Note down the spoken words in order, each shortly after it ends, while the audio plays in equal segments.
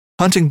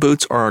Hunting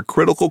boots are a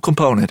critical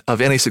component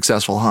of any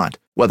successful hunt.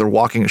 Whether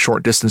walking a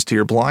short distance to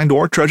your blind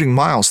or trudging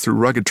miles through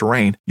rugged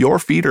terrain, your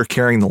feet are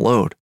carrying the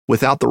load.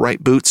 Without the right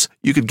boots,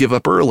 you could give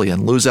up early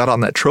and lose out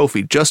on that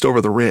trophy just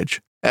over the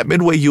ridge. At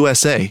Midway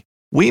USA,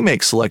 we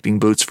make selecting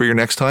boots for your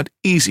next hunt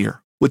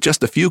easier. With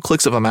just a few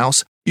clicks of a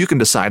mouse, you can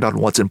decide on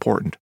what's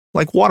important,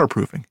 like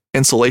waterproofing,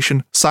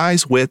 insulation,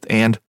 size, width,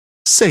 and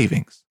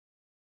savings.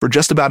 For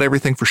just about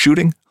everything for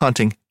shooting,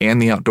 hunting,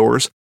 and the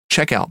outdoors,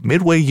 check out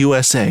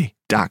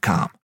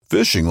MidwayUSA.com.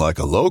 Fishing like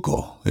a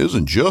local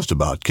isn't just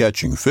about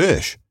catching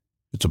fish.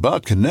 It's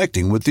about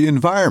connecting with the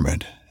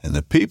environment and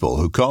the people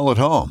who call it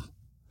home.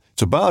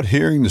 It's about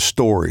hearing the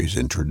stories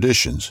and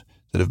traditions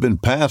that have been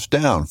passed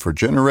down for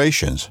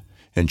generations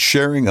and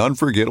sharing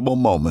unforgettable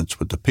moments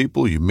with the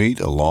people you meet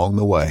along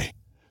the way.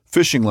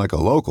 Fishing like a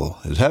local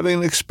is having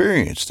an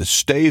experience that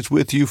stays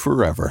with you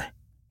forever.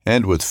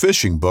 And with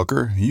Fishing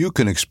Booker, you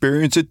can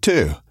experience it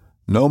too,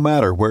 no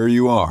matter where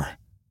you are.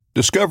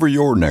 Discover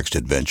your next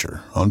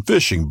adventure on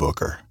Fishing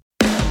Booker.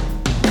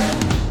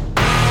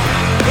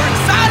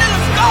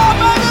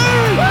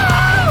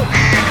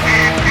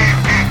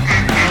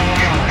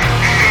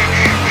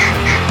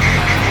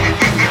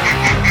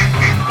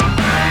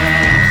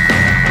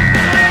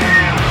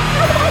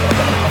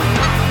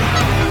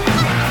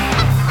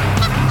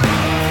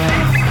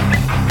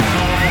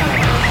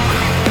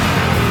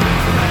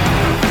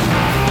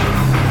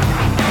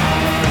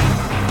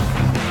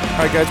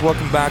 All right, guys,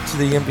 welcome back to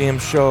the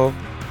MVM show.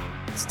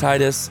 It's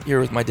Titus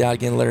here with my dad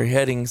again, Larry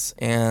Headings,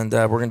 and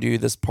we're going to do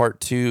this part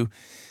 2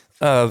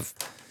 of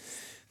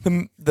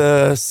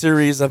the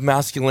series of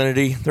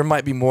masculinity. There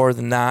might be more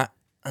than that.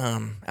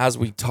 As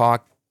we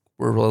talk,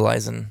 we're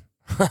realizing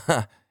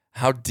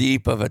how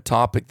deep of a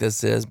topic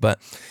this is. But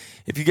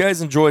if you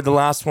guys enjoyed the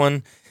last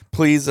one,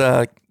 please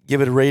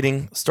give it a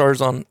rating,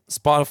 stars on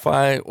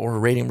Spotify, or a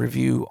rating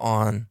review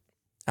on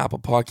Apple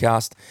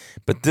Podcast.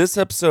 But this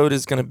episode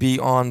is going to be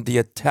on the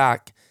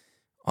attack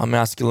on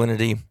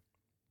masculinity.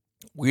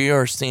 We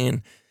are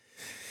seeing,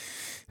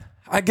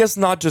 I guess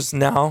not just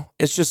now,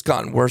 it's just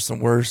gotten worse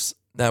and worse,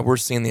 that we're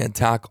seeing the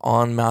attack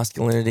on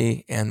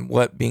masculinity and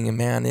what being a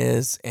man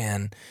is,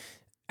 and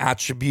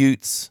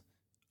attributes,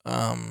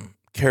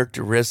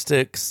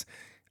 characteristics,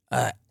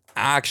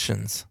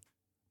 actions.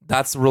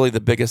 That's really the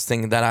biggest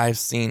thing that I've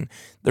seen.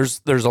 There's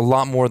a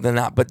lot more than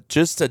that, but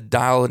just to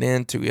dial it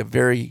into a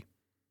very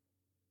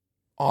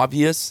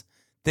obvious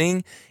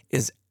thing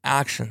is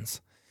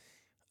actions.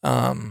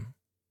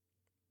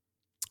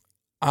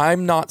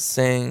 I'm not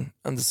saying,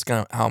 and this is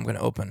kind of how I'm going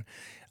to open.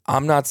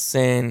 I'm not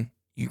saying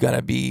you got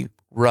to be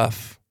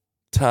rough,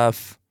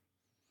 tough,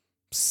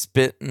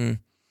 spitting,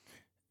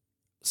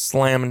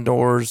 slamming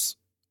doors,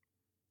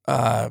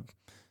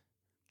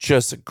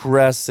 just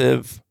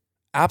aggressive.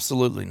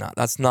 Absolutely not.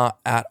 That's not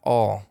at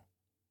all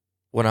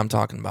what I'm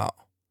talking about.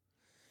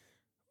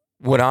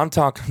 What I'm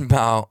talking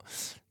about,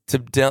 to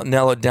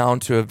nail it down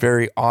to a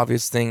very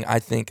obvious thing I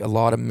think a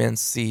lot of men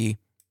see,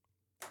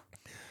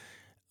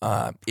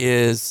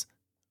 is,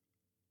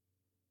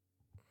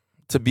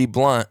 to be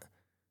blunt,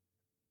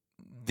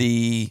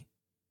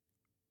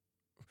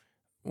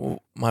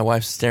 my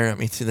wife's staring at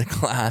me through the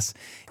glass,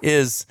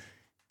 is,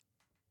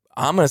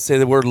 I'm going to say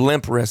the word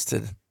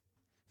limp-wristed,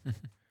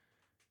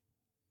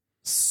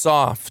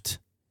 soft,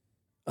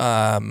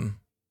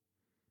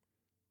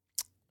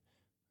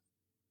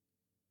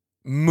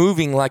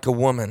 moving like a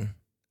woman,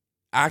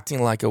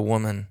 acting like a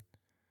woman,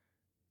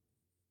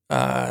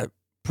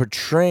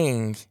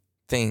 portraying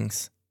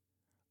things.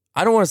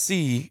 I don't want to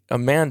see a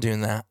man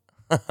doing that.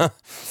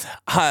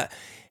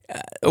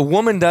 A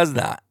woman does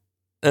that.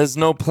 There's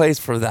no place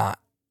for that.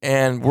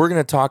 And we're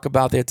going to talk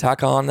about the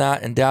attack on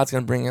that, and Dad's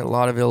going to bring a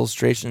lot of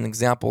illustration and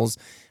examples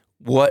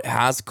what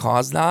has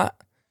caused that.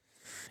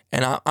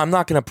 And I'm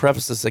not going to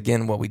preface this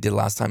again what we did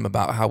last time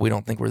about how we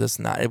don't think we're this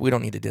and that. We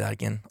don't need to do that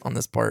again on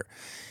this part.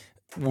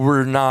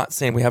 We're not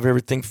saying we have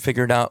everything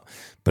figured out,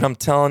 but I'm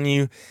telling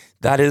you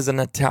that is an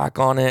attack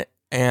on it.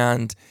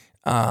 And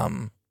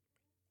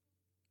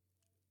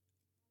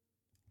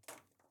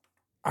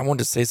I wanted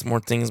to say some more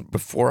things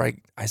before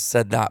I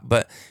said that,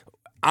 but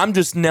I'm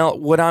just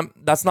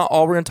that's not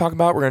all we're going to talk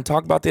about. We're going to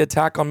talk about the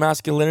attack on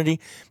masculinity.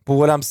 But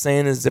what I'm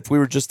saying is, if we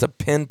were just to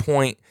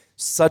pinpoint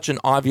such an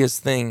obvious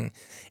thing,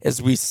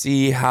 as we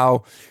see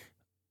how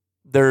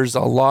there's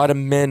a lot of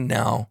men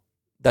now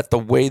that the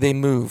way they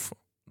move,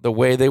 the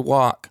way they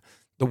walk,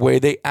 the way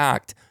they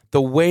act,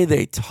 the way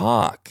they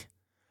talk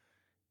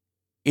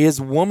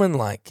is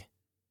woman-like.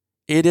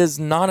 It is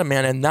not a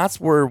man. And that's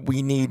where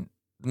we need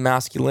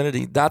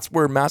masculinity. That's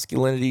where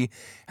masculinity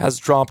has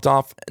dropped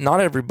off.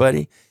 Not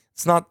everybody.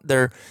 It's not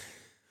there.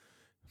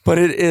 But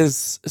it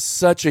is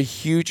such a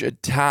huge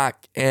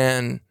attack.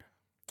 And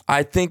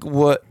I think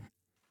what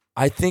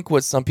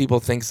some people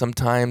think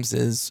sometimes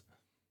is,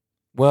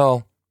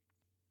 well,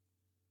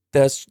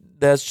 that's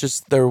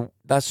just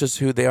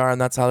who they are, and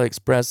that's how they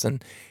express.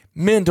 And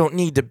men don't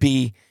need to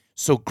be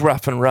so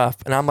gruff and rough.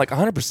 And I'm like,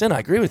 100%, I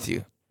agree with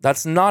you.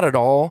 That's not at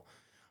all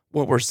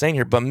what we're saying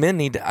here. But men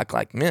need to act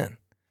like men,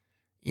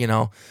 you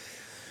know.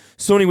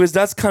 So anyways,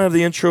 that's kind of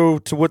the intro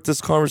to what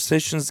this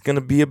conversation is going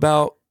to be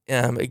about.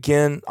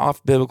 Again,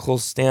 off biblical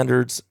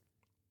standards.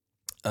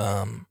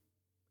 And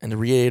to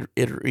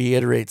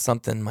reiterate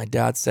something my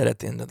dad said at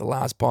the end of the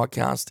last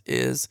podcast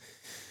is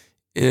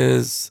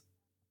it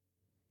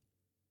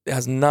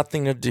has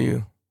nothing to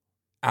do,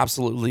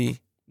 absolutely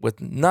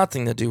with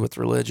nothing to do with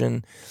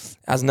religion,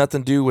 has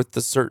nothing to do with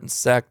the certain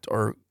sect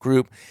or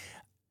group.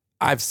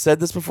 I've said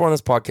this before on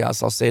this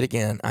podcast. I'll say it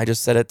again. I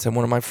just said it to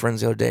one of my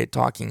friends the other day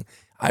talking.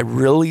 I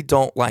really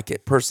don't like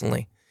it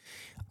personally.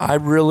 I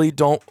really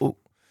don't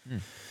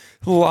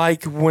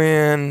like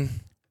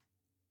when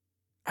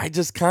I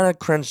just kind of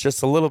cringe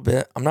just a little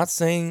bit. I'm not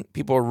saying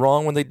people are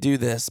wrong when they do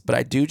this, but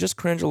I do just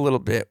cringe a little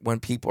bit when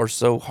people are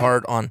so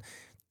hard on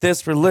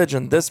this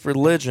religion. This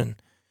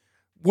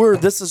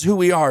is who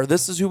we are.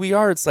 This is who we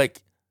are. It's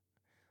like,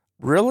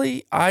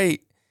 really? I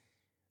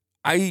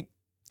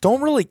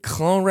don't really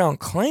go around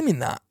claiming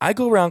that. I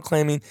go around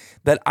claiming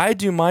that I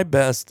do my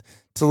best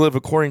to live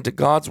according to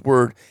God's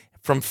word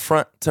from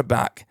front to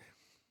back.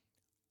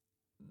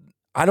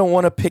 I don't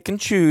want to pick and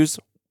choose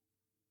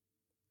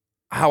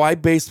how I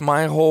base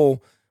my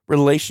whole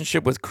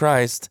relationship with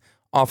Christ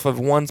off of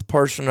one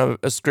portion of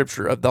a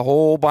scripture of the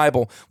whole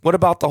Bible. What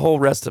about the whole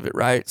rest of it,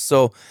 right?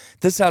 So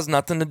this has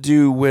nothing to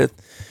do with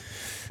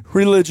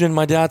religion.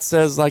 My dad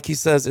says, like he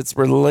says, it's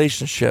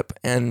relationship.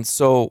 And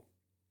so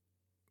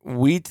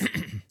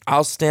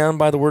I'll stand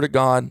by the word of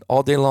God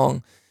all day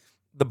long,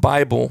 the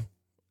Bible,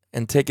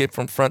 and take it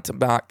from front to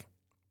back.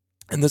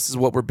 And this is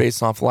what we're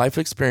based off: life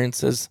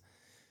experiences,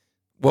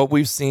 what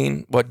we've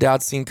seen, what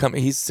Dad's seen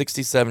coming. He's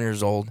 67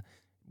 years old,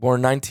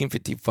 born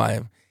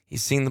 1955.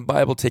 He's seen the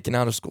Bible taken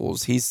out of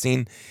schools. He's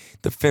seen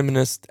the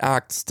feminist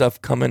act stuff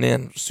coming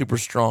in super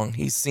strong.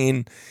 He's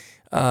seen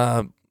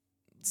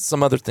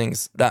some other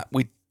things that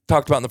we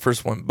talked about in the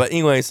first one. But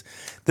anyways,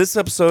 this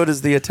episode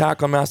is the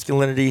Attack on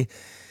Masculinity.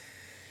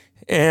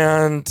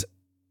 And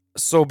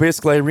so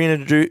basically I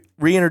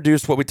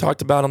reintroduced what we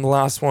talked about on the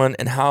last one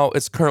and how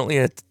it's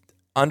currently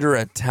under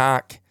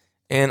attack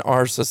in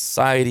our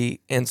society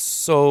in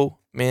so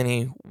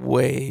many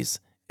ways.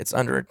 It's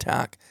under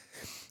attack.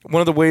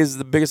 One of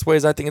the biggest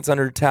ways I think it's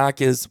under attack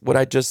is what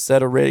I just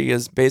said already,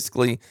 is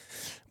basically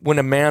when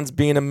a man's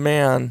being a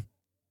man,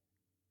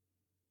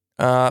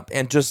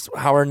 and just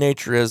how our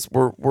nature is,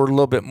 we're a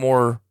little bit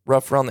more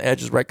rough around the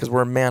edges, right? Because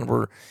we're a man.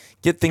 We're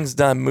get things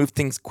done, move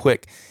things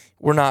quick.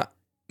 We're not,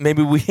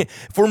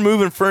 if we're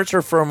moving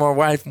furniture from our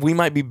wife, we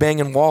might be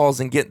banging walls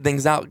and getting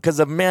things out because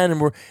a man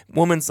and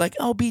woman's like,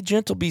 oh, be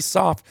gentle, be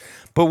soft.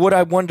 But what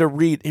I wanted to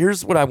read,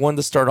 here's what I wanted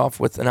to start off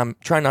with, and I'm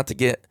trying not to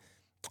get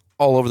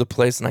all over the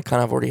place, and I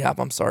kind of already have,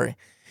 I'm sorry.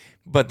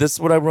 But this is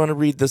what I want to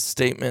read, this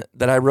statement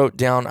that I wrote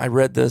down. I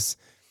read this,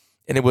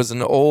 and it was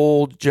an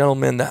old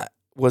gentleman that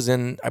was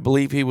I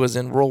believe he was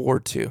in World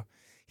War II.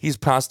 He's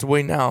passed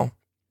away now.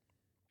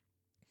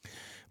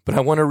 But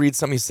I want to read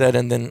something he said,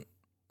 and then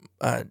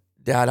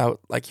Dad, I would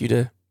like you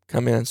to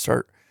come in and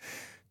start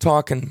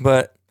talking.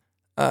 But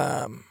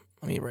let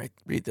me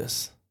read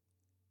this.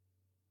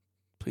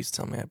 Please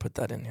tell me I put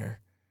that in here.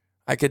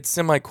 I could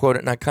semi-quote it,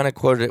 and I kind of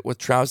quoted it with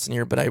Travis in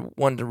here, but I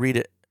wanted to read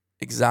it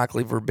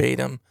exactly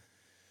verbatim.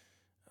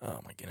 Oh,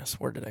 my goodness.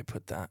 Where did I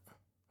put that?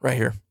 Right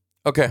here.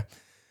 Okay.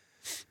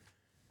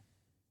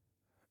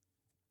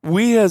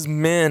 We as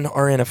men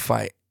are in a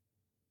fight.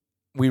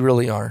 We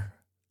really are.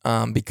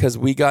 Because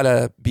we got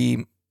to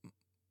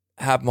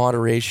have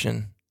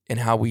moderation in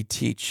how we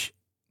teach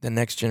the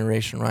next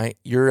generation, right?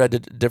 You're at a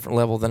different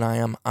level than I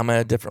am. I'm at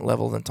a different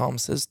level than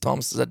Thomas is.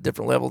 Thomas is at a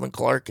different level than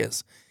Clark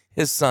is,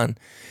 his son.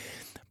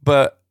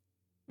 But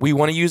we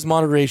want to use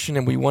moderation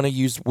and we want to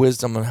use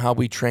wisdom on how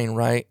we train,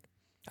 right?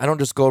 I don't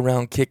just go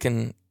around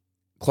kicking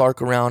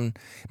Clark around,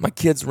 my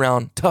kids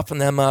around, toughen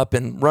them up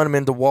and run them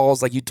into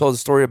walls like you told the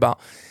story about.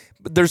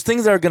 But there's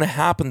things that are going to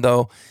happen,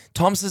 though.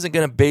 Thomas isn't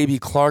going to baby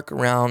Clark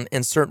around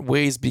in certain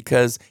ways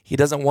because he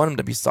doesn't want him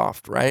to be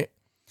soft, right?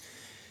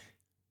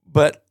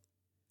 But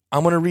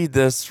I'm going to read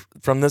this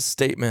from this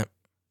statement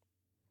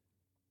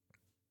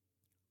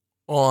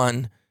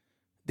on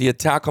the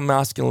attack on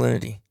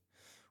masculinity.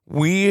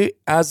 We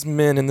as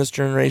men in this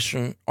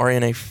generation are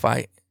in a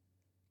fight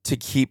to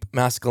keep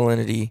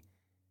masculinity,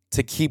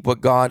 to keep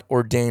what God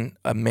ordained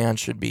a man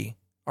should be.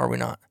 Are we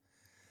not?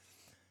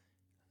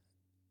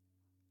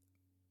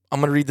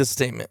 I'm going to read this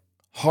statement.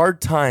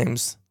 Hard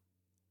times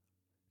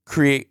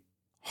create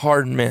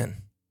hard men.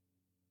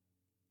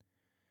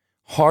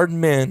 Hard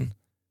men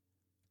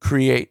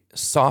create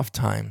soft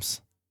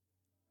times.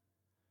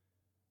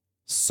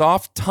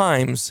 Soft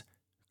times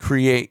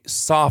create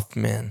soft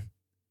men.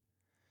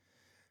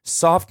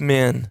 Soft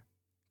men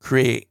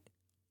create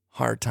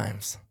hard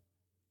times.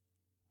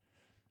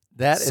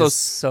 That is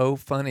so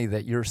funny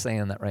that you're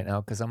saying that right now,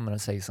 because I'm going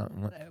to say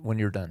something when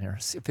you're done here.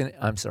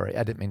 I'm sorry,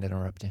 I didn't mean to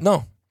interrupt you.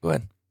 No, go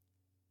ahead.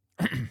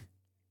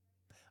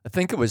 I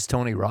think it was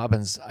Tony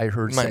Robbins I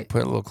heard say. Might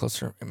put it a little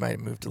closer. It might have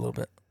moved a little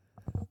bit.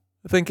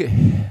 I think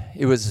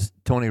it was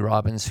Tony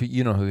Robbins, who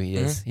you know who he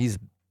is. Mm-hmm. He's a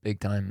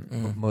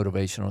big-time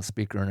motivational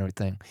speaker and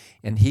everything.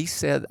 And he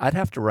said, I'd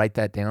have to write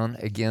that down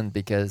again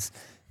because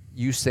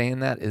you saying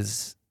that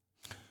is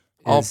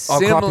I'll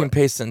copy and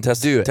paste it and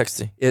text you.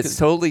 It's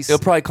totally. It'll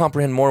probably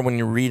comprehend more when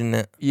you're reading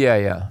it.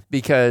 Yeah.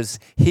 Because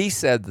he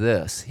said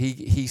this.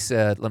 He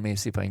said, let me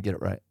see if I can get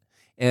it right.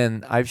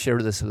 And I've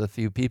shared this with a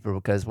few people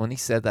because when he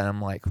said that,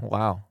 I'm like,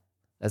 wow,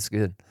 that's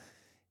good.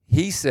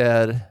 He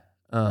said,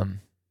 and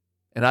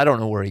I don't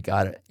know where he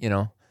got it.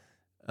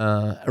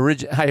 I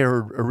heard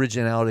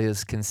originality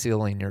is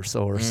concealing your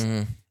source.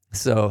 Mm-hmm.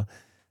 So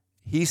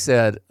he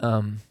said,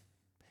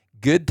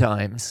 good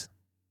times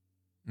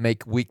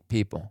make weak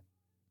people.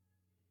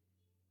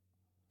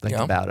 Think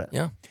about it.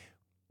 Yeah.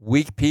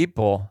 Weak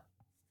people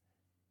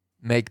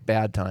make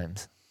bad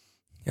times.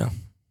 Yeah.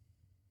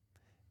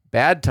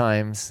 Bad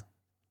times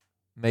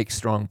make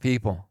strong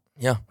people.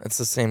 Yeah, it's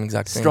the same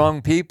exact thing.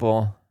 Strong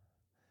people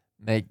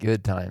make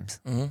good times.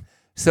 Mm-hmm.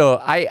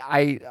 So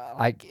I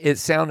like it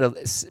sounded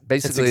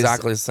basically it's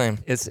exactly the same.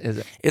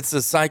 It's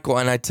a cycle,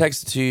 and I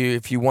texted to you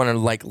if you want to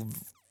like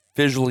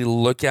visually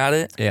look at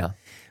it. Yeah.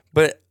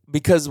 But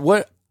because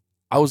what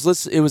I was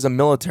listening, it was a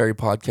military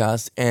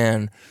podcast,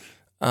 and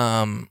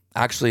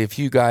actually, if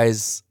you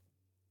guys,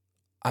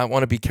 I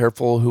want to be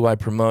careful who I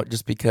promote,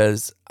 just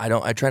because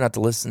I try not to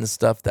listen to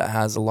stuff that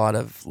has a lot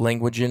of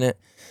language in it.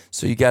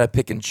 So you got to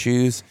pick and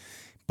choose.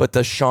 But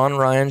the Sean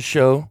Ryan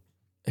show,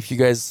 if you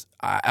guys,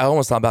 I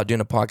almost thought about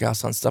doing a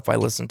podcast on stuff I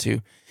listen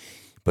to,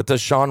 but the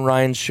Sean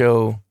Ryan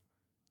show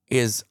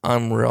is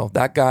unreal.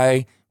 That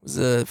guy was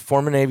a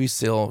former Navy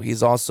SEAL.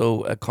 He's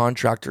also a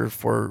contractor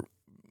for,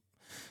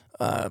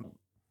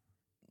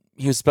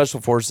 he was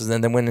Special Forces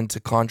and then went into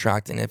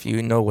contracting. If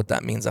you know what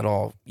that means at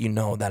all, you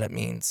know that it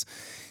means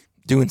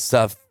doing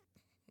stuff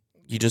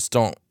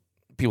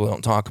people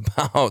don't talk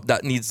about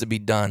that needs to be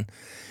done.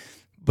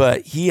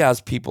 But he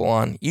has people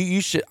on. You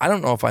should, I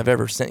don't know if I've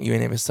ever sent you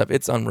any of his stuff.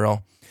 It's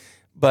unreal.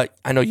 But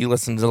I know you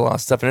listen to a lot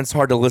of stuff, and it's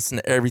hard to listen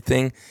to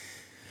everything.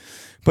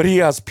 But he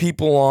has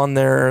people on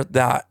there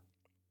that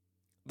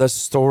the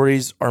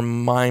stories are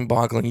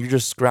mind-boggling. You're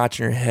just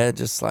scratching your head,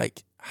 just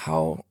like,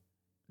 how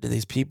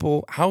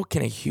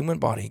can a human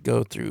body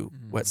go through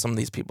what some of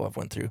these people have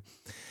went through?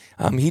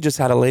 He just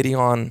had a lady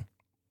on,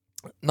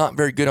 not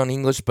very good on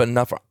English, but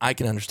enough I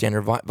can understand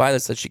her.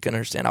 Violet said she can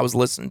understand. I was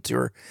listening to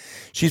her.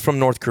 She's from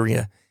North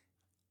Korea.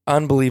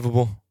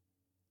 Unbelievable.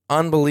 I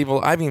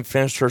haven't even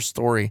finished her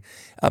story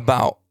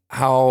about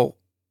how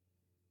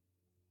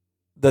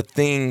the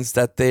things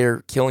that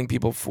they're killing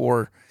people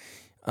for,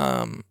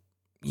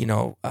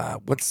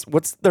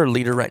 what's their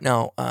leader right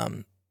now?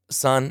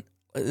 Son,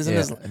 isn't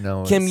his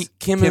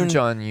Kim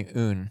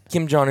Jong-un.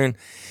 Kim Jong-un.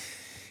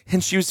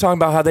 And she was talking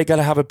about how they got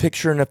to have a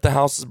picture, and if the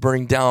house is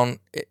burning down,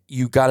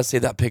 you got to say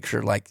that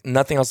picture. Like,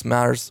 nothing else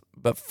matters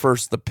but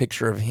first the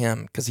picture of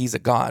him, because he's a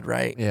god,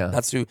 right? Yeah.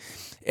 That's who.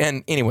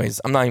 And anyways,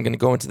 I'm not even going to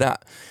go into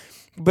that.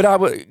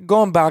 But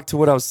going back to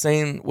what I was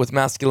saying with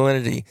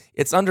masculinity,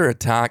 it's under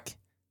attack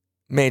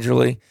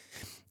majorly.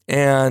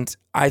 And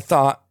I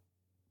thought,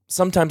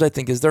 sometimes I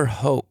think, is there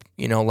hope?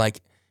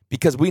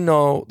 Because we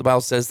know the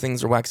Bible says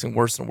things are waxing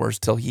worse and worse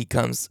till he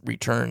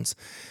returns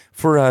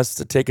for us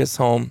to take us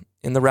home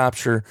in the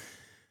rapture.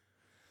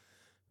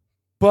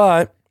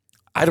 But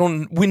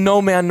we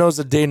know man knows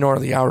the day nor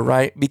the hour,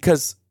 right?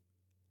 Because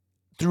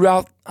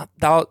throughout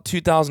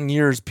 2,000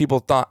 years, people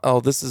thought, oh,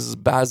 this is as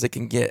bad as it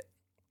can get.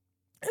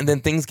 And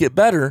then things get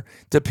better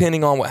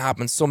depending on what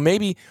happens. So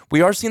maybe we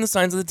are seeing the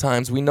signs of the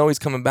times. We know he's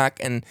coming back,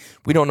 and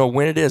we don't know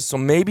when it is. So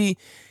maybe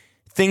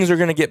things are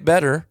going to get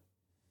better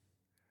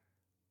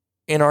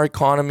in our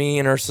economy,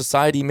 in our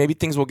society. Maybe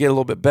things will get a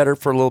little bit better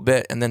for a little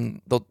bit, and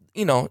then they'll,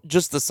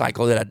 just the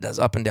cycle that it does,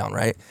 up and down,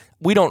 right?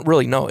 We don't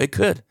really know. It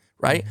could,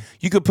 right? Mm-hmm.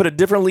 You could put a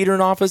different leader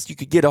in office. You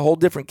could get a whole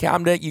different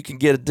cabinet. You can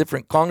get a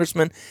different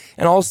congressman,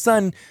 and all of a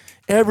sudden,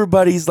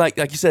 everybody's like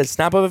you said,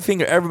 snap of a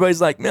finger.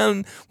 Everybody's like,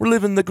 man, we're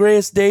living the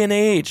greatest day and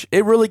age.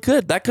 It really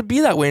could. That could be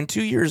that way. In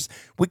 2 years,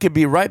 we could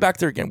be right back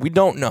there again. We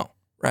don't know,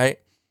 right?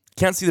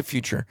 Can't see the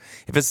future.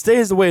 If it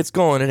stays the way it's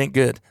going, it ain't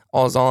good.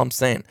 Is all I'm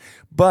saying.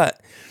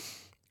 But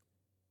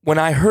when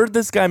I heard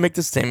this guy make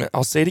this statement,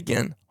 I'll say it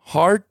again.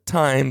 Hard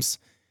times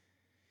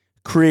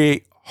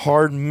create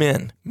hard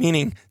men,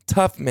 meaning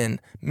tough men,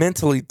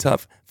 mentally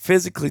tough,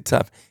 physically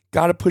tough.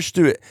 Got to push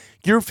through it.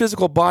 Your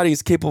physical body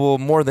is capable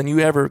of more than you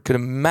ever could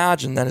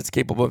imagine that it's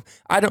capable of.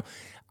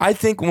 I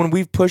think when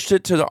we've pushed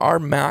it to our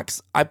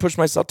max, I pushed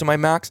myself to my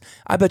max,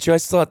 I bet you I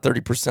still had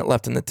 30%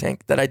 left in the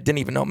tank that I didn't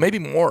even know. Maybe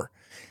more.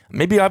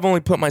 Maybe I've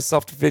only put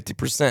myself to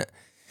 50%.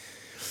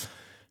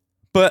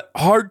 But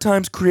hard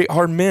times create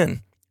hard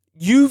men.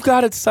 You've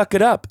got to suck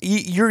it up.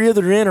 You're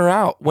either in or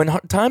out. When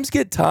times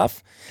get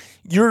tough,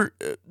 and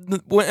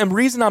the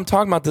reason I'm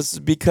talking about this is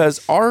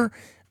because our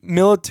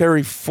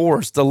military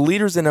force, the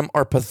leaders in them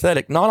are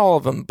pathetic. Not all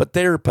of them, but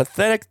they're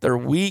pathetic. They're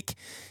weak.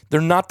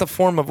 They're not the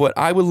form of what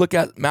I would look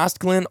at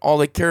masculine. All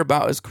they care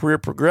about is career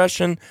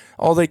progression.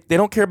 They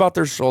don't care about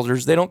their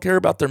soldiers. They don't care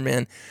about their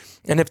men.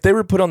 And if they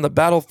were put on the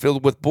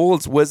battlefield with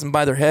bullets whizzing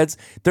by their heads,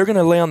 they're going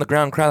to lay on the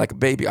ground and cry like a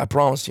baby. I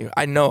promise you.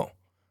 I know.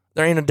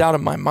 There ain't a doubt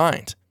in my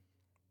mind.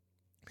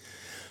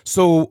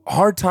 So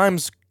hard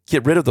times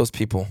get rid of those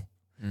people.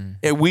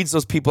 It weeds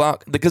those people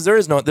out because they're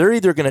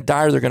either going to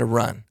die or they're going to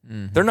run.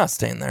 They're not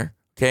staying there.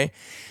 Okay.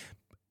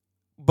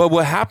 But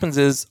what happens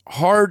is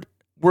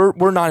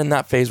we're not in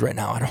that phase right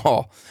now at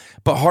all.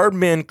 But hard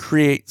men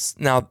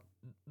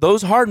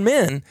those hard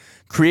men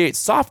create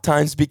soft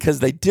times because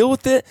they deal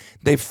with it,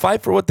 they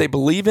fight for what they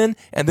believe in,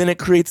 and then it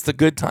creates the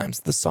good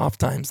times, the soft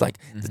times, like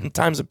the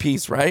times of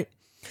peace, right?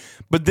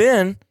 But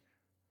then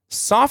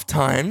soft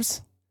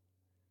times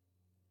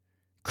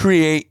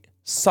create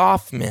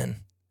soft men.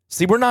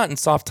 See, we're not in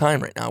soft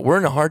time right now. We're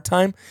in a hard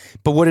time,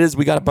 but what it is,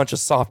 we got a bunch of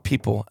soft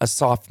people, as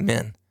soft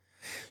men.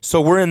 So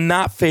we're in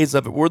that phase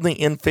of it. We're in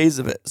the end phase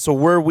of it.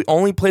 So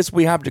only place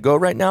we have to go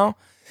right now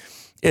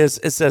is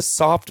it says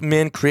soft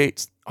men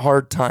create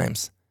hard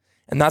times.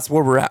 And that's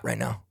where we're at right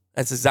now.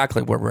 That's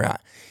exactly where we're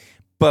at.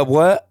 But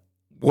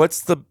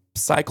what's the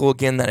cycle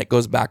again that it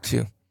goes back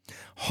to?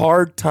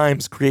 Hard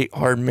times create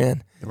hard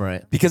men.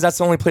 Right. Because that's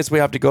the only place we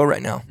have to go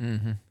right now.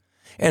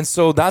 And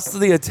so that's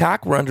the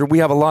attack we're under. We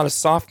have a lot of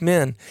soft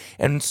men.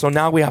 And so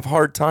now we have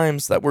hard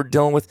times that we're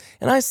dealing with.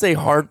 And I say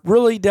hard,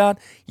 really, Dad?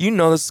 You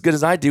know this as good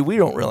as I do. We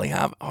don't really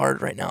have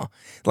hard right now.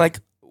 Like,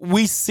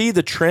 we see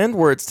the trend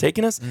where it's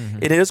taking us.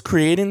 It is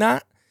creating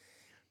that.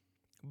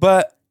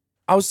 But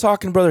I was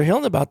talking to Brother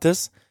Hilton about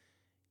this.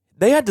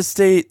 They had to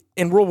stay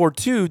in World War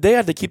II. They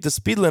had to keep the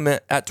speed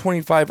limit at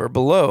 25 or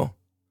below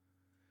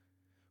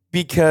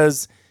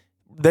because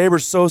they were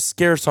so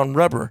scarce on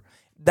rubber.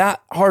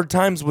 That hard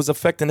times was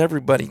affecting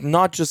everybody,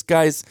 not just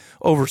guys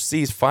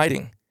overseas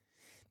fighting.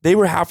 They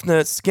were having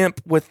to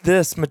skimp with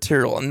this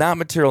material and that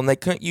material, and they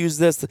couldn't use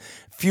this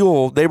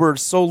fuel. They were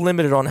so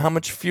limited on how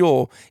much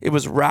fuel. It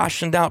was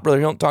rationed out. Brother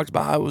Hilton talked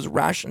about how it was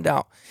rationed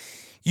out.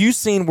 You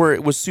seen where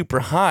it was super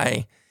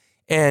high,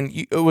 and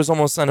it was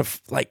almost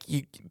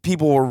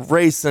people were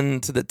racing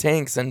to the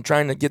tanks and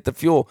trying to get the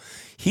fuel.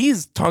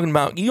 He's talking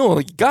about you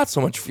only got so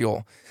much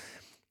fuel.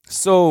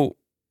 So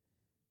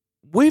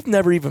we've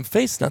never even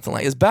faced nothing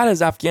like as bad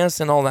as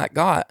Afghanistan, all that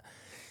got.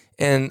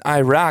 And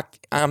Iraq,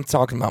 I'm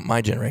talking about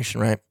my generation,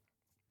 right?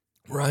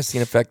 Where I've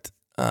seen effect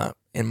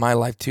in my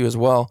life too as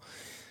well.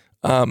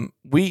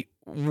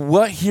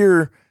 What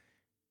here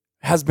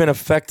has been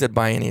affected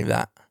by any of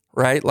that,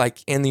 right? Like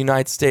in the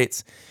United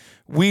States,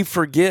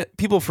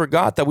 people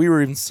forgot that we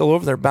were even still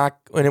over there back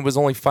when it was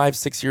only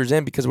 5-6 years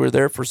in because we were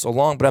there for so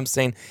long. But I'm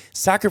saying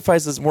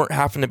sacrifices weren't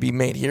having to be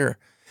made here.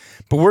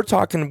 But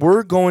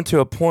we're going to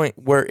a point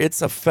where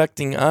it's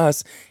affecting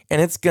us,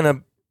 and it's going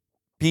to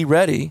be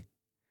ready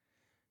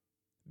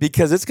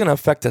because it's going to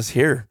affect us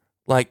here.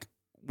 Like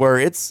where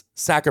it's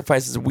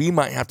sacrifices we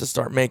might have to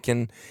start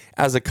making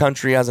as a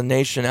country, as a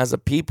nation, as a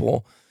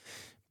people.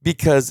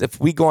 Because if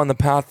we go on the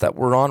path that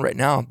we're on right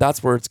now,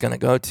 that's where it's going to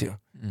go to.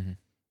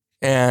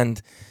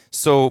 And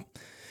so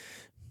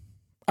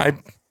I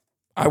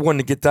wanted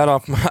to get that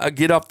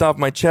off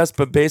my chest,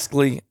 but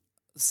basically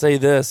say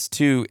this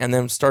too, and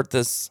then start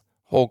this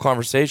whole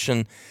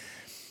conversation.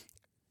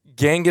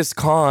 Genghis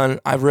Khan,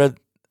 I've read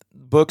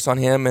books on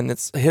him and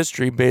its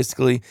history.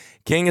 Basically,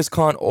 Genghis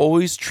Khan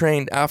always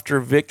trained after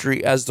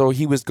victory as though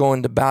he was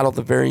going to battle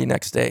the very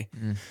next day.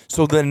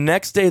 So the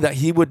next day that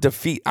he would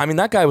defeat,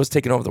 that guy was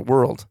taking over the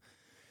world.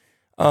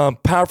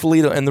 Powerful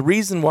leader. And the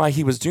reason why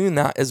he was doing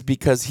that is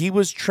because he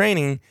was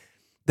training.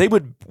 They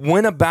would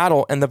win a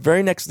battle, and the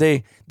very next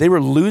day they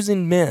were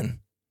losing men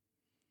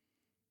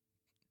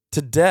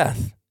to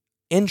death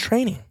in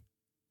training.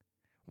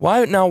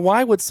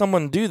 Why would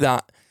someone do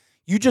that?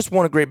 You just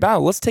won a great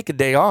battle. Let's take a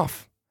day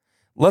off.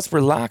 Let's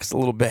relax a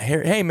little bit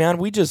here. Hey, man,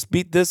 we just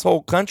beat this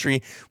whole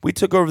country. We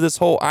took over this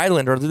whole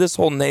island or this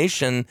whole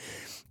nation.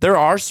 They're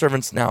our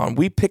servants now, and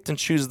we picked and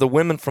choose the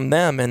women from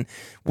them, and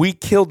we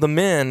killed the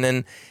men,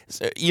 and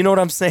you know what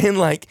I'm saying?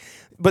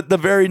 But the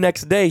very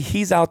next day,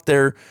 he's out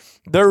there.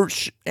 They're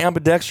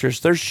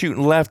ambidextrous. They're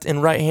shooting left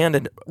and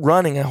right-handed,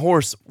 running a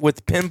horse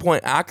with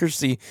pinpoint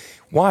accuracy.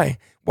 Why?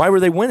 Why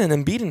were they winning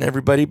and beating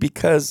everybody?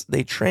 Because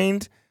they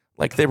trained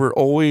like they were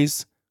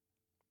always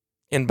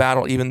in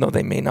battle, even though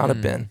they may not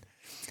have been.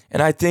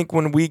 And I think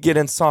when we get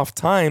in soft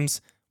times,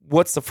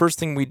 what's the first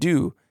thing we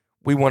do?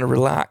 We want to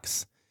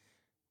relax.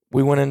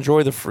 We want to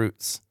enjoy the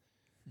fruits,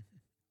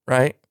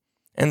 right?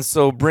 And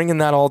so bringing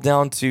that all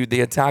down to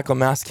the attack on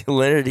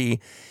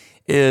masculinity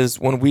is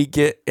when we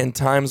get in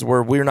times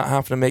where we're not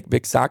having to make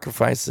big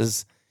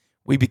sacrifices,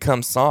 we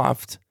become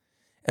soft.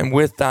 And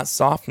with that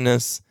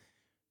softness,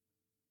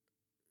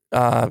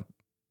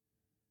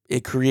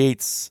 it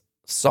creates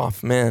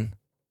soft men.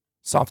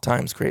 Soft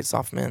times create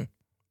soft men.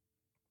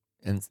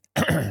 And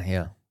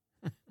yeah.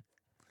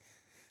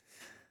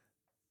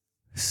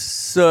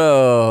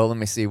 So let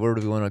me see, where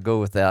do we want to go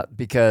with that?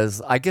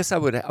 Because I guess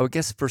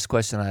the first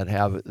question I'd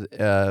have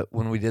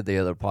when we did the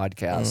other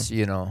podcast,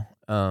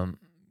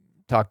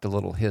 talked a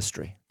little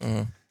history.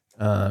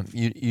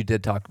 You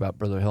did talk about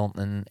Brother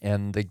Hilton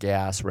and the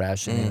gas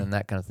rationing and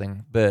that kind of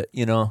thing. But,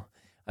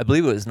 I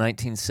believe it was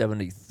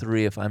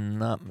 1973, if I'm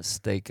not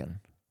mistaken,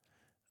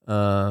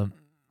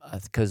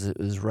 because it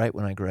was right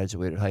when I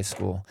graduated high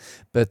school.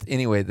 But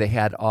anyway, they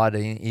had odd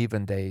and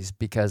even days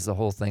because the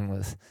whole thing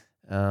with,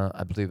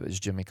 I believe it was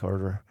Jimmy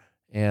Carter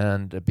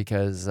and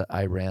because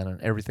Iran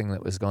and everything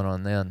that was going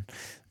on then,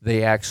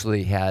 they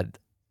actually had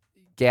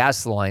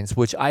gas lines,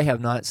 which I have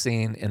not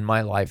seen in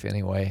my life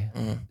anyway,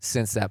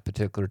 since that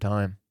particular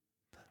time.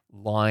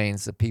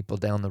 Lines of people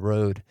down the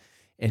road,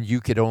 and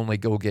you could only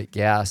go get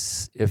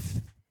gas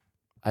if,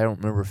 I don't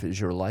remember if it was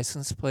your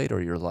license plate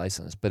or your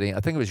license, but I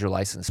think it was your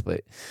license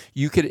plate.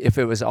 You could, if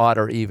it was odd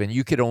or even,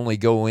 you could only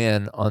go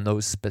in on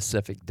those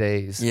specific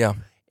days. Yeah.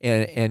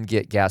 And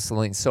get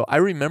gasoline. So I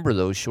remember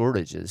those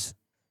shortages.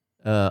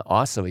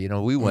 Also,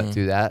 we went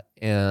through that,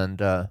 and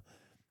it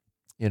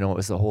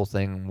was the whole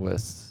thing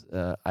with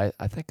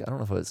I think, I don't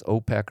know if it was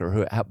OPEC or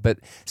who, but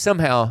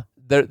somehow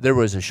there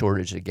was a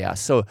shortage of gas.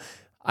 So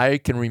I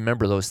can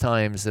remember those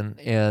times, and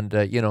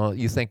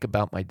you think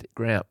about my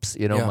gramps,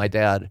 my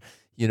dad,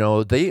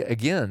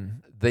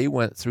 they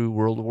went through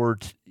World War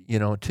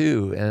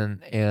II,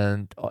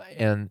 and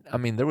I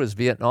mean, there was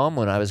Vietnam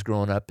when I was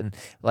growing up, and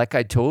like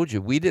I told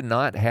you, we did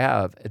not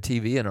have a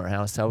TV in our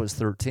house. I was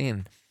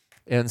 13,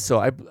 and so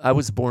I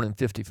was born in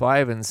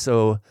 55, and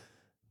so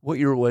what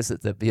year was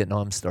it that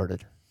Vietnam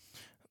started?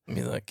 I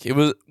mean, it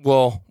was,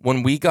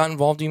 when we got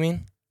involved, you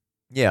mean?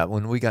 Yeah,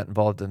 when we got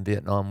involved in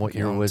Vietnam, what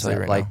year was it?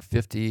 Right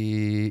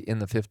 50, in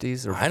the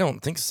 50s? Or? I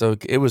don't think so.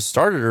 It was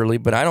started early,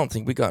 but I don't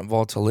think we got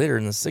involved till later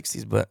in the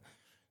 60s, but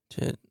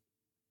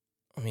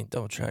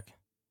double check.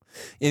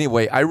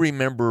 Anyway, I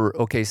remember,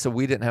 so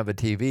we didn't have a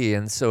TV,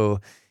 and so,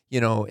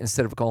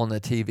 instead of calling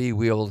it TV,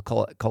 we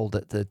called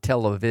it the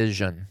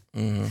television.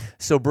 Mm-hmm.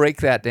 So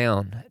break that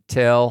down.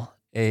 Television.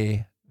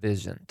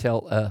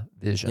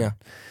 Yeah.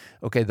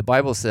 Okay, the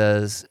Bible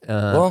says...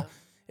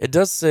 it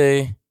does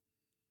say...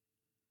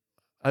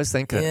 I was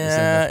thinking...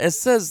 Yeah, it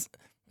says...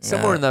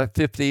 Somewhere in the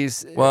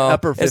 50s, well,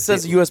 upper 50s. It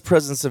says U.S.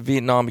 presence of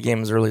Vietnam began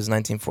as early as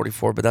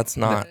 1944, but that's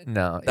not...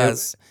 No.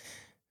 That's...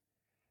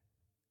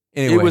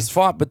 Anyway. It was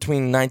fought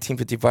between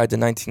 1955 to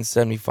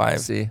 1975.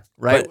 See,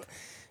 right? But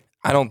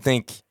I don't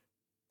think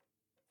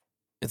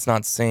it's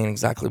not saying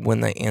exactly when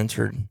they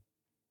entered.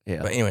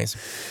 Yeah. But anyways.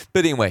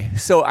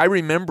 So I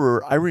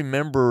remember,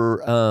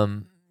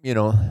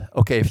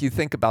 if you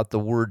think about the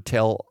word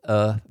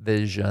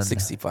television.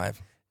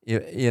 65.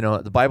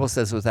 The Bible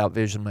says, without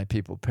vision, my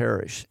people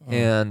perish.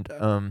 And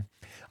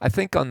I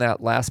think on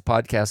that last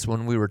podcast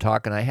when we were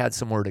talking, I had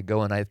somewhere to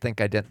go, and I think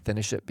I didn't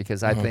finish it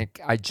because I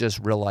think I just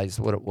realized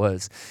what it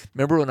was.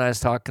 Remember when I was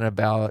talking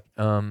about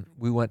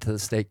we went to the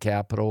state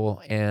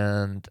capitol,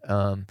 and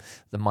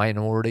the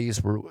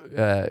minorities were,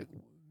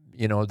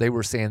 they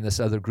were saying this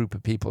other group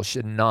of people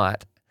should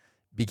not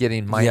be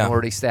getting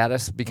minority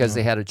status because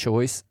they had a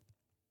choice.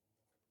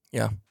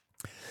 Yeah.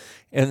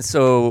 And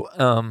so...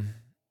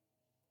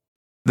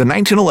 The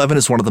 1911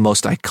 is one of the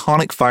most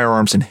iconic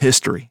firearms in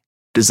history.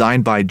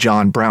 Designed by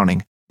John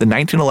Browning, the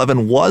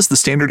 1911 was the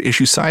standard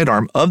issue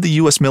sidearm of the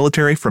U.S.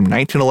 military from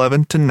 1911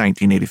 to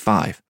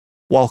 1985.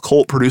 While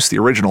Colt produced the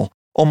original,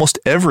 almost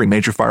every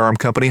major firearm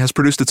company has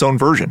produced its own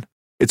version.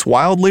 It's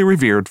wildly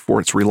revered for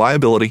its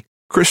reliability,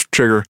 crisp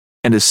trigger,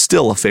 and is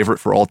still a favorite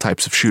for all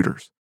types of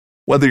shooters.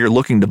 Whether you're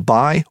looking to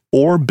buy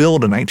or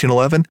build a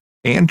 1911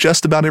 and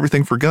just about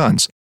everything for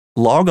guns,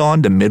 log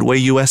on to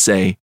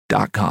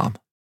MidwayUSA.com.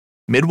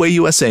 Midway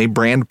USA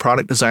brand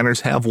product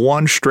designers have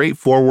one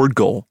straightforward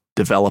goal: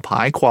 develop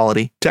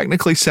high-quality,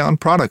 technically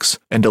sound products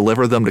and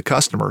deliver them to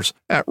customers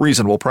at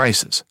reasonable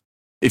prices.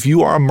 If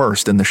you are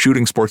immersed in the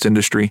shooting sports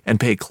industry and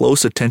pay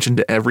close attention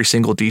to every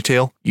single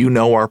detail, you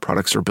know our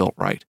products are built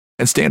right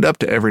and stand up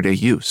to everyday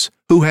use.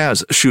 Who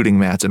has shooting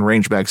mats and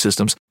range bag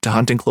systems to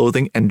hunting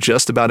clothing and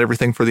just about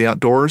everything for the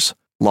outdoors?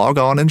 Log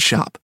on and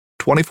shop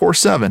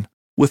 24/7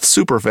 with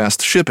super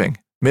fast shipping.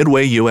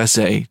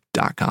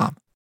 MidwayUSA.com.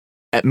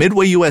 At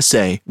Midway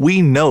USA,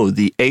 we know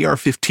the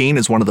AR-15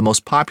 is one of the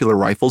most popular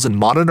rifles in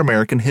modern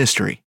American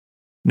history.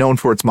 Known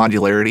for its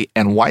modularity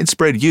and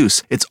widespread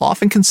use, it's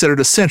often considered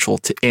essential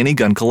to any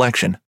gun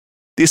collection.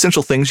 The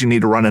essential things you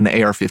need to run an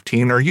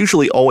AR-15 are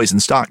usually always in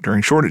stock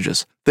during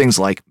shortages, things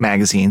like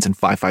magazines and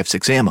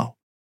 5.56 ammo.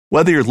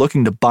 Whether you're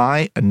looking to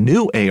buy a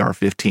new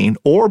AR-15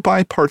 or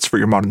buy parts for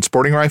your modern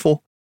sporting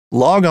rifle,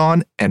 log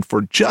on and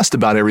for just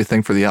about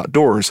everything for the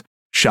outdoors,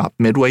 shop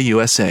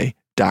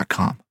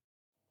MidwayUSA.com.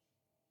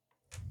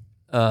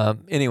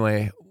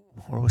 Anyway,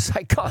 where was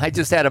I going? I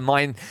just had a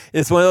mind.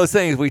 It's one of those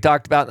things we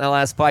talked about in the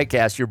last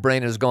podcast. Your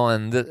brain is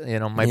going,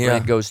 my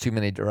brain goes too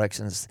many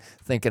directions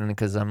thinking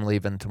because I'm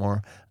leaving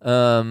tomorrow.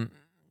 Man,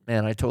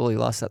 I totally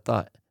lost that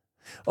thought.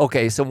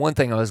 Okay, so one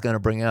thing I was going to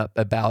bring up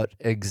about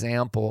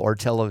example or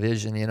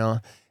television,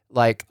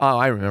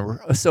 I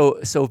remember.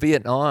 So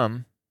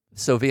Vietnam,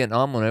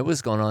 when it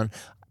was going on,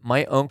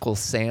 my Uncle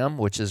Sam,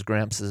 which is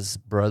Gramps'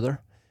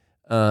 brother,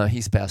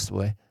 he's passed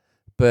away.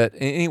 But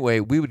anyway,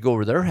 we would go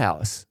over their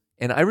house.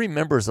 And I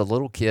remember as a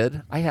little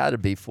kid, I had to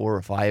be 4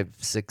 or 5,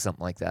 6,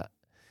 something like that.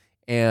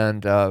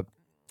 And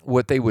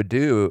what they would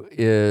do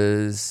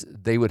is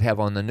they would have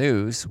on the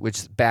news,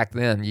 which back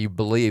then you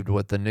believed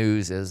what the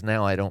news is.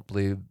 Now I don't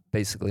believe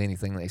basically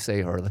anything they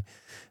say hardly,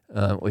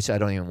 which I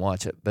don't even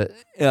watch it. But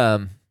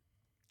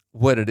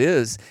what it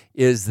is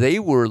they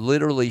were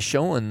literally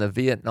showing the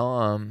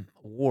Vietnam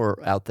War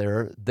out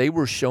there. They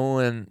were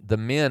showing the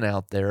men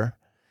out there,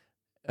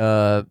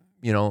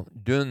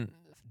 doing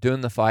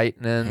the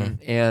fighting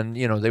and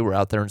they were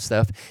out there and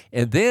stuff.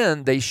 And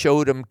then they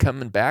showed them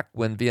coming back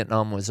when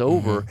Vietnam was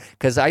over,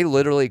 because I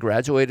literally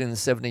graduated in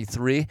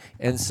 73,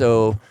 and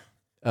so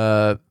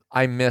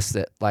I missed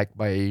it like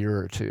by a year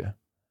or two.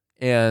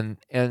 And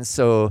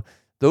so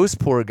those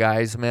poor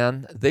guys,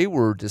 man, they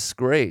were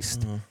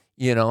disgraced,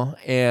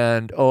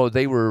 and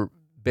they were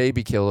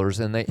baby killers,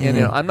 and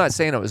I'm not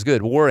saying it was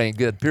good. War ain't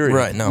good, period.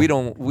 Right, no.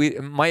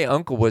 My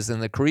uncle was in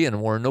the Korean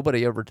War.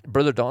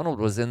 Brother Donald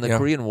was in the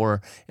Korean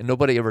War, and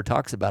nobody ever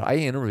talks about it. I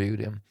interviewed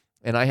him,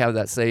 and I have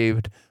that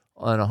saved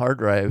on a hard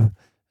drive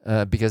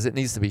because it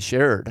needs to be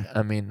shared.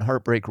 I mean,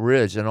 Heartbreak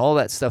Ridge and all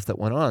that stuff that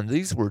went on.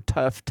 These were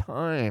tough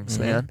times,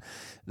 man,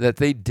 that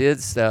they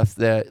did stuff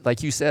that,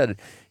 like you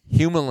said,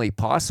 humanly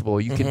possible.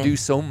 You can do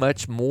so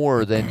much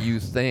more than you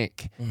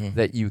think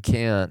that you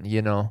can,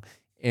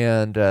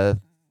 and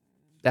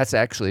that's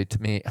actually,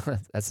 to me,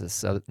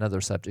 that's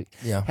another subject.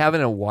 Yeah.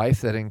 Having a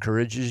wife that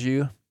encourages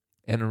you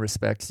and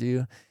respects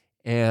you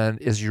and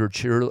is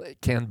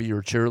can be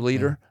your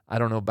cheerleader. I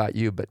don't know about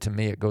you, but to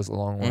me, it goes a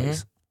long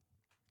ways.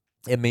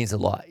 It means a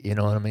lot, you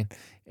know what I mean?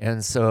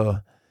 And so,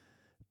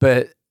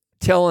 but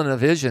telling a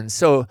vision.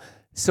 So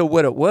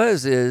what it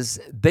was is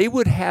they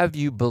would have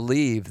you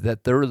believe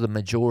that they're the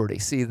majority.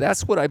 See,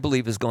 that's what I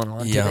believe is going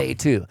on today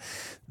too.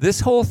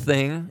 This whole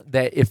thing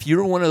that if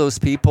you're one of those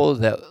people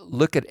that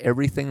look at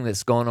everything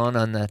that's going on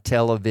the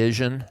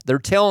television, they're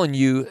telling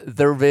you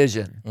their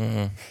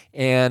vision.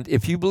 And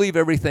if you believe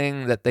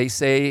everything that they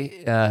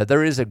say,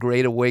 there is a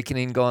great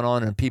awakening going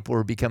on, and people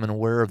are becoming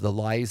aware of the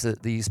lies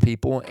that these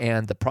people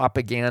and the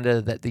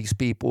propaganda that these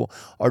people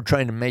are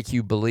trying to make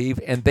you believe.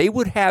 And they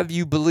would have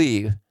you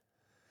believe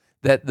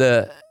that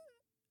the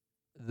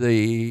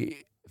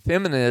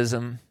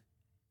feminism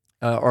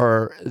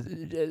or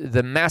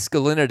the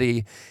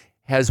masculinity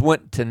has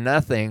went to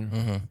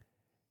nothing.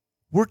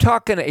 We're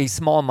talking a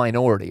small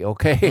minority,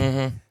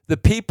 okay? The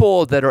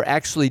people that are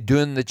actually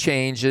doing the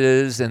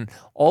changes and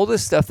all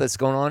this stuff that's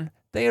going on,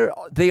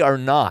 they are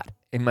not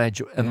a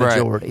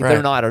majority. Right.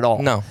 They're not at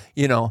all. No.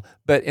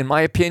 But in my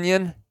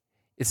opinion,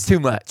 it's too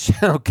much,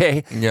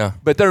 okay? Yeah.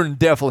 But they're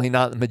definitely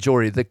not the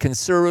majority. The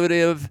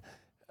conservative,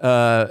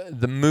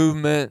 the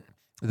movement,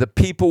 the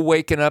people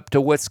waking up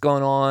to what's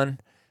going on,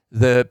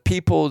 the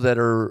people that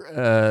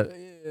are,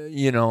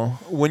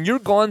 when you're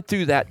going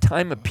through that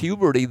time of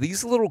puberty,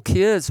 these little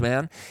kids,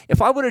 man,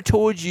 if I would have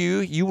told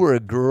you were a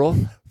girl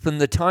from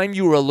the time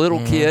you were a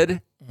little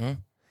kid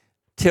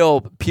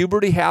till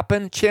puberty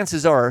happened,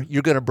 chances are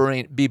you're going to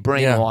be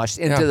brainwashed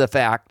into the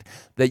fact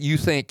that you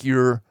think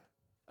you're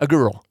a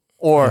girl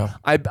or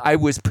I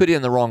was put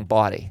in the wrong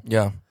body.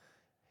 Yeah.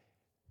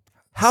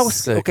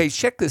 Okay,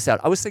 check this out.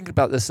 I was thinking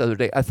about this the other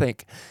day. I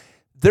think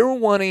they're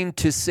wanting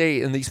to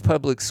say in these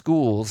public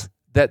schools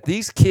that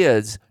these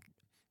kids,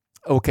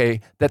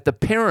 that the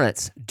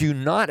parents do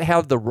not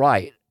have the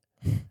right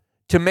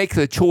to make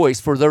the choice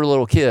for their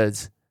little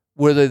kids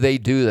whether they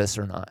do this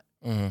or not.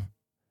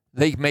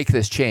 They make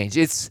this change.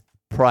 It's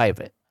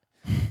private.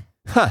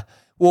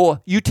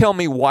 Well, you tell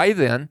me, why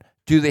then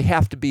do they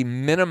have to be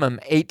minimum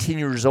 18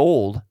 years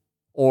old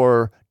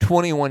or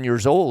 21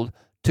 years old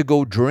to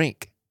go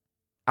drink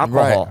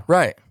alcohol?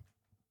 Right.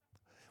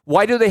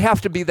 Why do they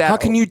have to be that? How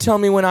can you tell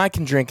me when I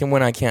can drink and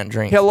when I can't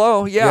drink?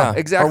 Hello? Yeah,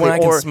 exactly. Or when I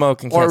can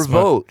smoke and can't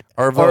smoke.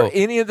 Or vote. Or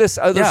any of this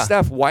other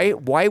stuff. Why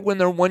when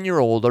they're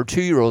 1-year-old or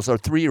 2-year-olds or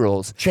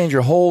 3-year-olds? Change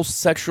your whole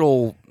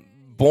sexual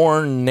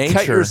born nature.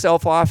 Cut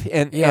yourself off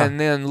and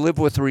then live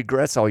with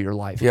regrets all your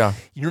life. Yeah.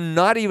 You're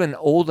not even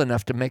old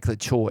enough to make the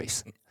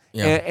choice.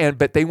 Yeah.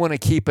 But they want to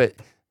keep it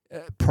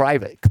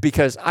private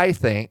because I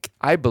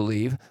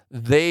believe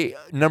they,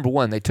 number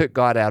one, they took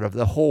God out of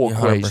the whole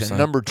equation. 100%.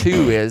 Number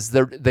two is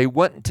they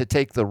want to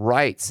take the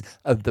rights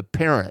of the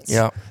parents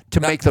to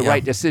make the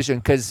right decision.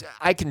 Because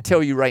I can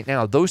tell you right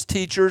now, those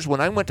teachers, when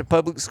I went to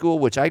public school,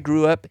 which I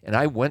grew up and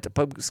I went to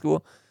public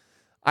school,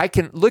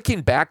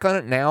 looking back on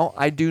it now,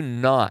 I did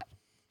not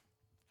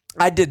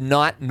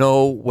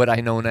know what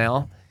I know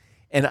now.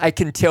 And I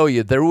can tell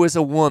you, there was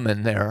a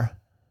woman there.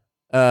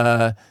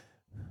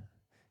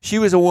 She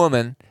was a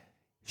woman.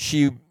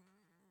 She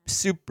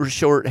super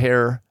short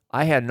hair.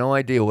 I had no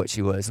idea what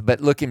she was,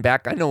 but looking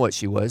back, I know what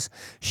she was.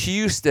 She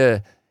used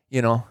to,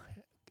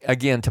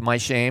 again, to my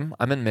shame,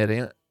 I'm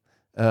admitting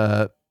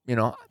it,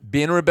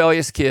 being a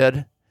rebellious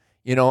kid,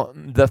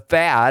 the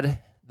fad,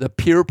 the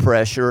peer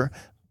pressure,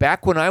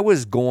 back when I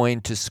was going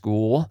to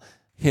school,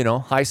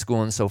 high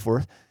school and so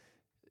forth,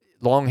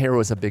 long hair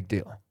was a big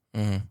deal.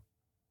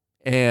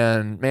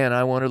 And man,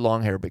 I wanted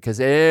long hair because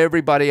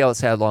everybody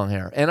else had long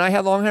hair, and I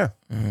had long hair.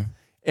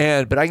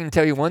 But I can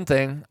tell you one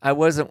thing: I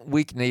wasn't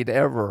weak-kneed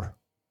ever.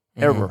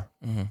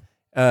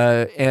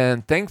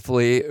 And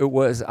thankfully,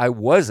 I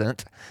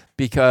wasn't,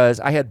 because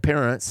I had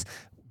parents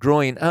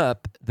growing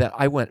up that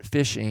I went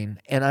fishing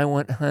and I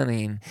went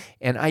hunting,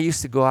 and I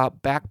used to go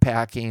out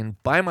backpacking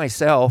by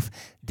myself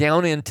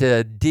down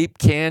into deep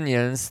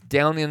canyons,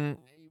 down in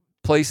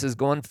places,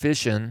 going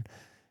fishing,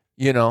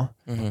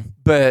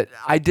 But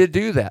I did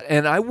do that,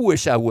 and I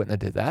wish I wouldn't have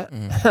did that.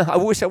 I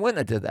wish I wouldn't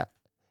have did that.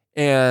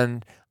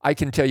 And I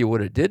can tell you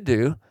what it did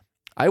do.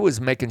 I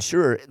was making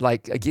sure,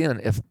 like, again,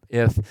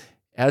 if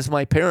as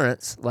my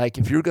parents, like,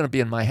 if you're going to be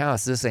in my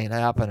house, this ain't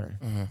happening.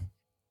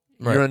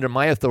 Right. You're under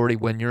my authority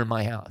when you're in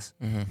my house.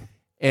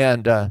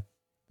 And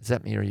is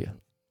that me or you?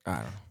 I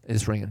don't know.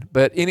 It's ringing.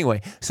 But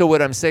anyway, so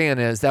what I'm saying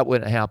is that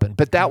wouldn't happen.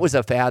 But that was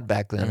a fad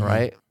back then,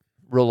 right?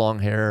 Real long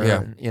hair,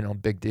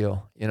 and, big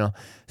deal,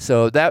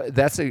 So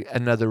that's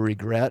another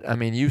regret. I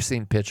mean, you've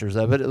seen pictures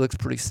of it. It looks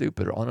pretty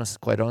stupid,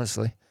 quite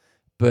honestly.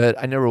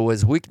 But I never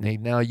was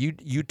weak-kneed. Now,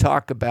 you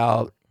talk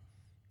about,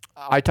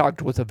 I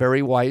talked with a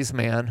very wise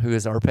man who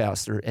is our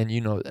pastor, and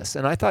you know this.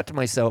 And I thought to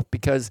myself,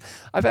 because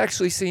I've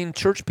actually seen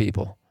church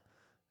people,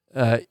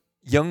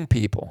 young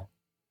people,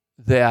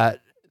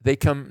 that they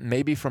come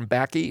maybe from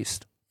back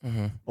east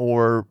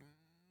or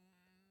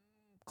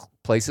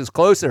places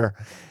closer,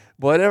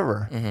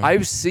 whatever.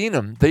 I've seen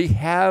them. They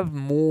have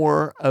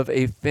more of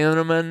a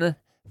feminine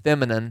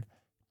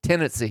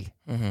tendency.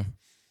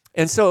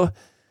 And so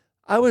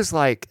I was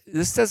like,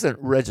 this doesn't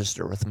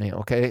register with me,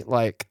 okay?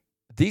 Like,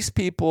 these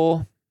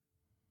people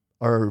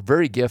are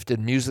very gifted,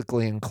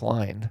 musically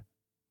inclined.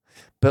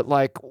 But,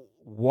 like,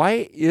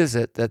 why is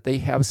it that they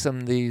have some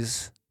of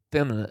these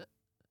feminine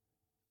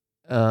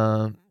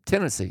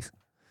tendencies?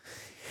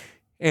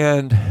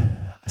 And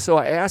so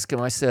I asked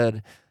him, I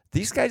said,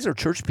 these guys are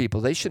church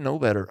people. They should know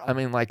better. I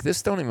mean, like,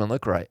 this don't even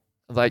look right.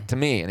 Like, to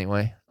me,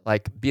 anyway.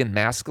 Like, being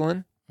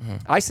masculine.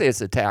 I say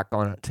it's attack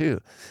on it, too.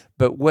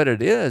 But what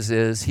it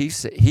is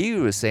he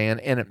was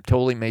saying, and it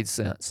totally made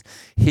sense.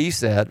 He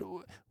said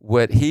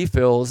what he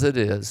feels it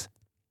is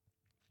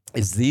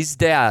these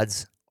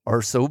dads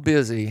are so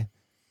busy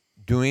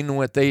doing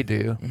what they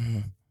do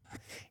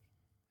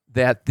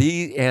that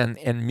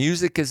and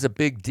music is a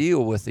big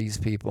deal with these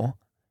people,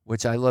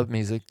 which I love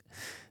music.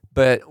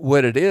 But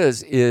what it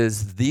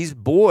is these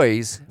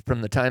boys,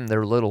 from the time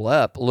they're little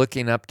up,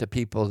 looking up to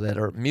people that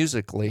are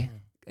musically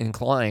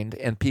inclined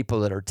and people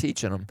that are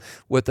teaching them,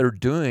 what they're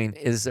doing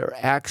is they're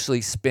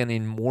actually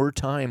spending more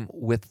time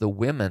with the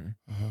women.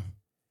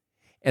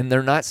 And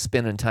they're not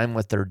spending time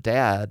with their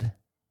dad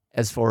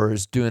as far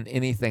as doing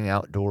anything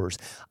outdoors.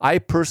 I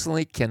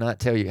personally cannot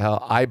tell you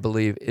how I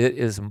believe it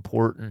is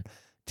important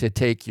to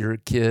take your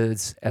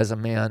kids as a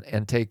man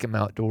and take them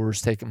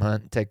outdoors, take them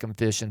hunting, take them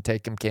fishing,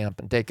 take them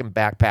camping, take them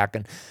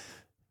backpacking,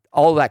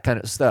 all that kind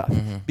of stuff.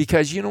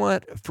 Because you know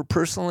what? For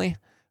personally,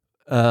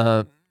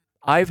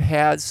 I've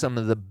had some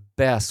of the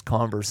best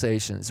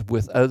conversations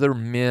with other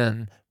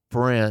men,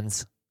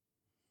 friends,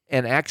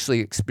 and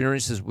actually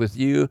experiences with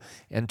you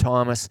and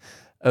Thomas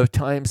of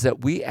times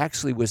that we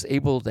actually was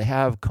able to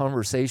have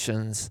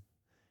conversations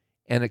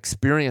and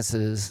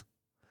experiences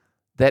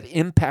that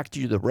impact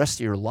you the rest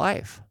of your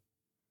life.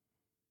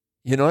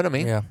 You know what I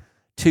mean? Yeah.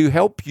 To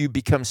help you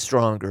become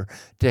stronger,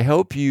 to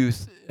help you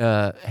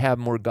have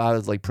more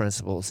godly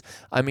principles.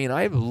 I mean,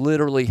 I've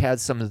literally had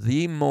some of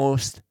the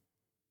most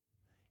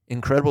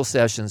incredible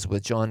sessions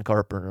with John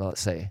Carpenter, let's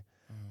say,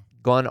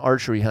 gone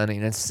archery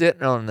hunting and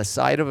sitting on the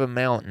side of a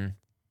mountain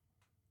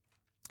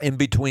in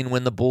between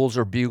when the bulls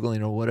are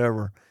bugling or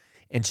whatever,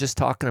 and just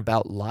talking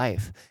about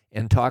life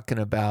and talking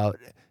about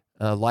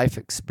life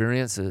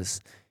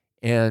experiences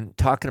and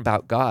talking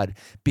about God.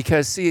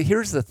 Because, see,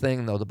 here's the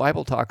thing, though. The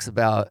Bible talks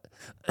about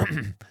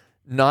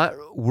not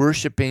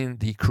worshiping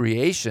the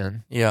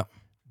creation,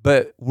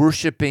 but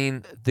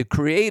worshiping the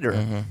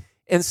Creator.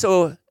 And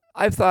so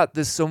I've thought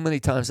this so many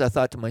times. I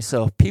thought to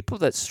myself, people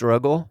that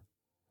struggle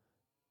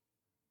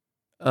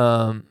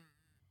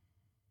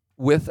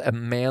with a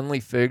manly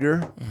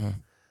figure,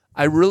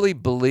 I really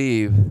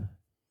believe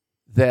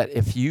that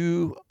if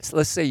you,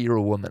 let's say you're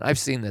a woman. I've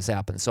seen this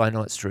happen, so I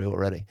know it's true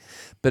already.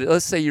 But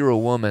let's say you're a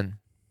woman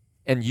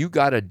and you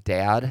got a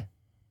dad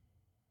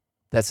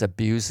that's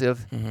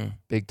abusive,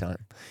 big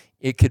time.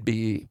 It could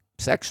be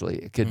sexually.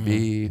 It could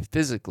be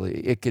physically.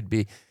 It could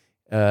be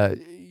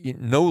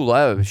no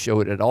love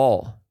showed at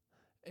all.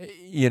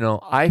 You know,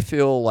 I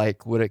feel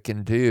like what it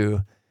can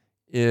do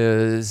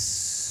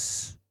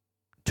is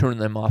turn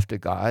them off to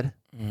God.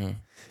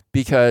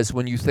 Because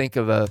when you think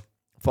of a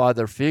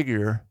father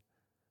figure,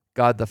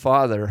 God the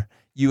Father,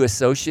 you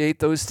associate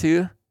those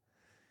two,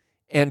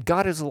 and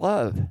God is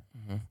love.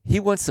 He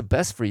wants the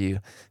best for you.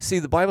 See,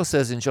 the Bible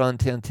says in John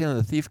 10:10,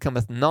 the thief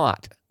cometh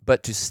not,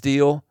 but to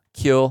steal,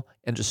 kill,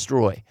 and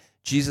destroy.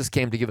 Jesus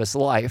came to give us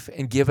life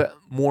and give it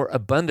more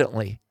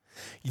abundantly.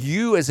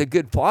 You as a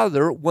good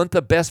father want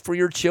the best for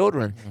your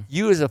children.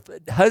 You as a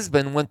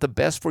husband want the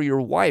best for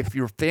your wife,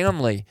 your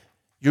family,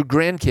 your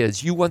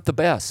grandkids. You want the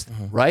best,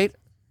 right?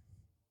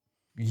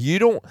 You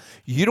don't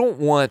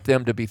want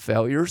them to be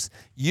failures.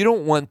 You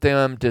don't want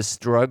them to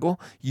struggle.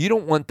 You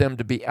don't want them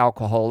to be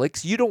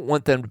alcoholics. You don't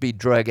want them to be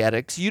drug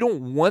addicts. You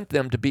don't want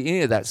them to be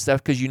any of that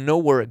stuff because you know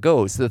where it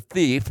goes. The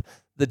thief,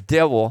 the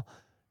devil,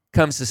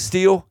 comes to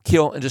steal,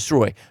 kill, and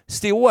destroy.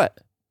 Steal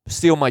what?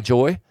 Steal my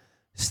joy,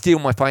 steal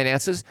my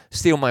finances,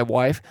 steal my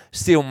wife,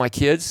 steal my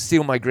kids,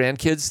 steal my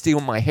grandkids,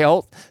 steal my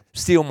health,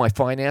 steal my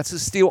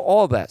finances, steal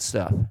all that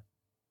stuff,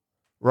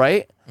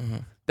 right? Mm-hmm.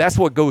 That's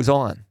what goes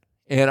on.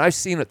 And I've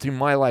seen it through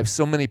my life,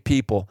 so many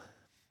people.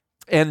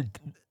 And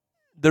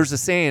there's a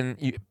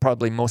saying,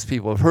 probably most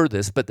people have heard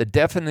this, but the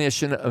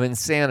definition of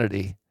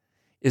insanity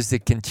is to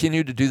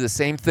continue to do the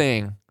same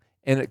thing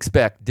and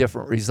expect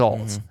different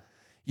results. Mm-hmm.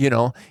 You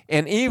know,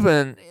 and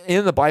even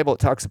in the Bible, it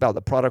talks about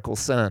the prodigal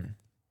son.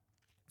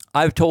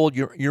 I've told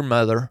your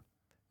mother,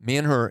 me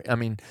and her, I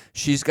mean,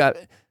 she's got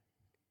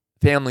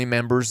family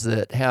members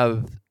that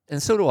have,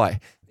 and so do I.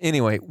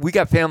 Anyway, we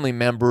got family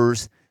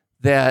members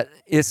that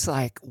it's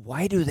like,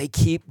 why do they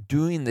keep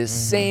doing this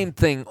same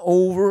thing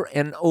over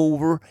and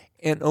over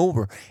and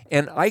over?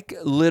 And I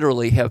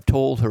literally have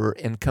told her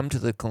and come to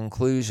the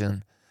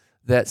conclusion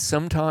that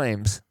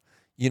sometimes,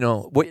 you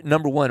know,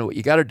 number one, what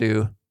you got to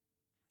do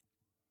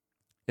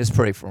is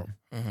pray for them.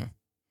 Mm-hmm.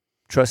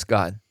 Trust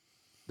God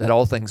that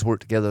all things work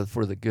together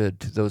for the good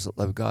to those that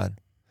love God.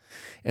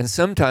 And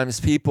sometimes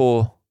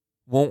people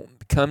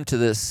won't come to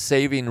this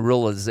saving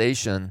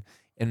realization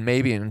and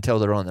maybe until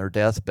they're on their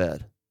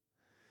deathbed.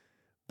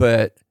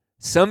 But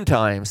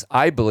sometimes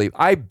I believe,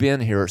 I've been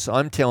here, so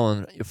I'm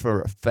telling you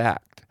for a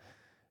fact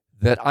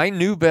that I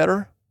knew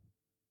better.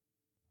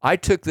 I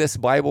took this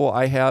Bible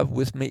I have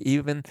with me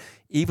even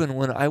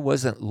when I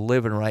wasn't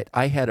living right.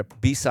 I had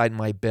it beside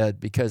my bed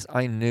because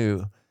I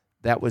knew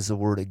that was the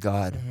Word of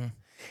God. Mm-hmm.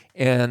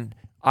 And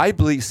I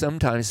believe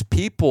sometimes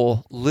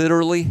people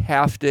literally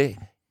have to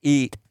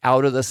eat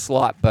out of the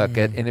slot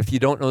bucket. Mm-hmm. And if you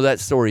don't know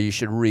that story, you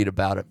should read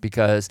about it,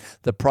 because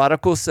the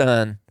prodigal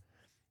son,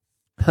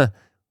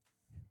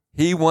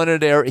 he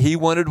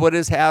wanted what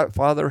his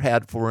father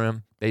had for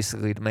him,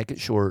 basically, to make it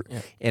short.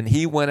 Yeah. And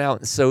he went out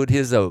and sowed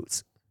his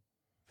oats.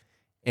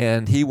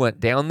 And he went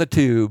down the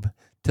tube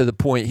to the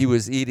point he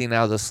was eating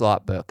out of the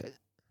slot bucket.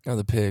 Oh,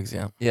 the pigs,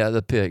 yeah. Yeah,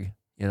 the pig,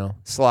 you know,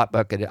 slot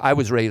bucket. I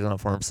was raised on a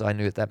farm, so I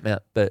knew what that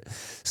meant. But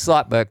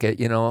slot bucket,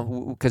 you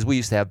know, because we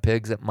used to have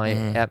pigs at my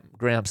at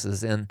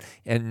Gramps', and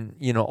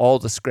you know, all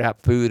the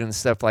scrap food and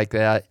stuff like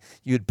that,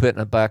 you'd put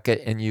in a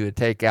bucket and you would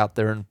take out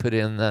there and put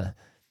in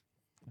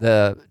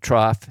the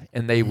trough,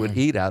 and they would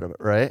eat out of it,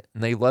 right?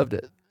 And they loved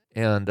it.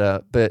 And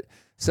but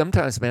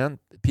sometimes, man,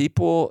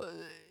 people,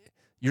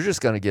 you're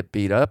just going to get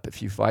beat up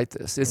if you fight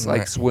this. It's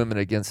like swimming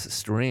against the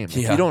stream.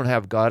 Yeah. If you don't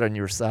have God on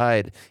your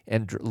side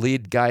and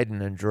lead,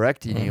 guiding, and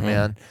directing you,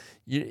 man,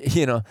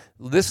 you know,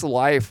 this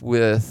life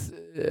with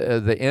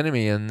the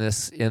enemy in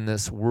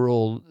this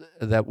world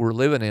that we're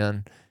living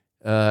in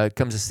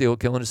comes to steal,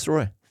 kill, and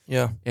destroy.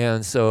 Yeah.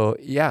 And so,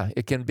 yeah,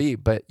 it can be.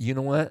 But you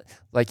know what?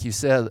 Like you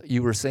said,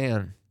 you were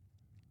saying,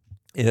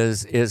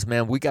 is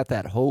man, we got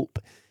that hope.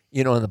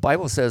 You know, and the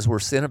Bible says where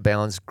sin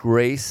abounds,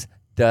 grace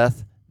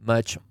doth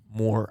much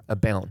more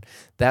abound.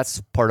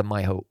 That's part of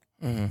my hope.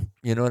 Mm-hmm.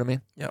 You know what I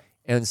mean? Yep.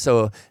 And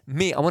so,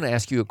 I want to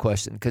ask you a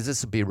question, because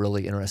this would be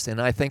really interesting.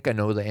 I think I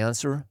know the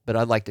answer, but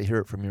I'd like to hear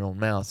it from your own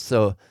mouth.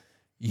 So,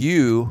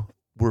 you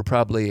were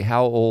probably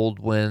how old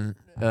when?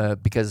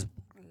 Because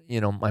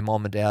you know, my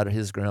mom and dad,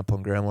 his grandpa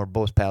and grandma,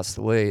 both passed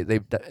away.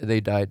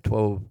 They died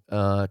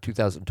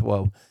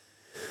 2012.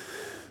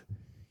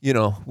 You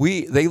know,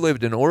 they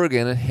lived in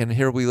Oregon, and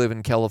here we live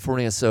in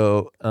California.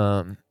 So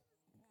a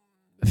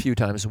few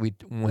times we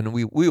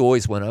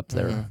always went up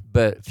there,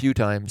 but a few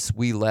times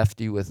we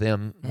left you with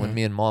them when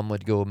me and mom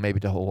would go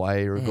maybe to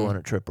Hawaii or go on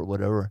a trip or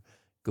whatever,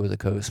 go to the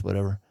coast,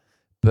 whatever.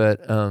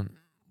 But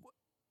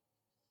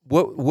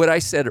what I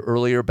said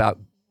earlier about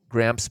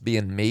Gramps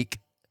being meek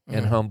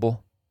and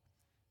humble,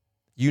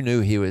 you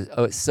knew he was.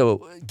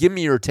 So give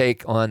me your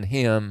take on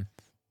him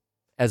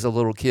as a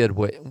little kid.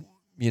 What,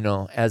 you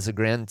know, as a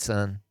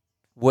grandson,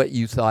 what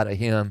you thought of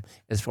him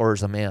as far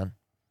as a man.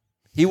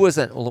 He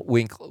wasn't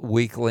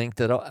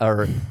weak-linked at all,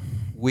 or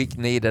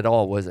weak-kneed at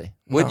all, was he?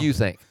 What do you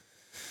think?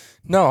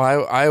 No,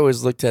 I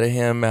always looked at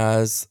him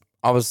as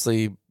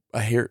obviously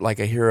a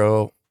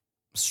hero,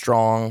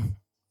 strong,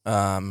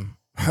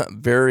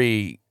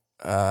 very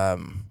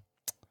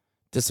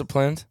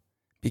disciplined,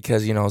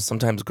 because, you know,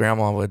 sometimes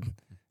grandma would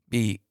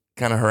be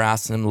kind of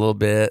harassing him a little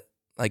bit,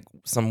 like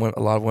a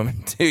lot of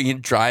women do, you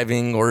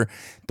driving, or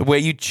the way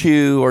you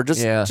chew, or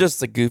just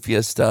the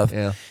goofiest stuff.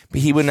 Yeah.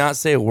 But he would not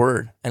say a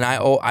word, and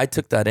I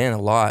took that in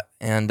a lot.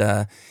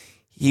 And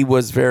he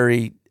was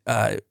very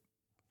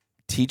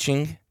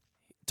teaching,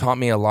 taught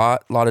me a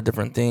lot of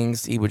different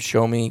things. He would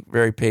show me,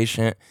 very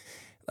patient,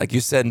 like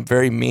you said,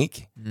 very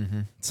meek.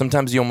 Mm-hmm.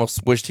 Sometimes you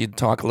almost wished he'd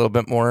talk a little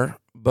bit more,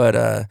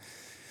 but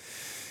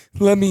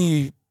let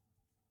me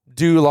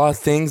do a lot of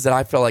things that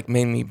I felt like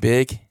made me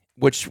big,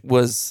 which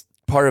was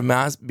part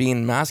of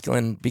being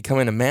masculine,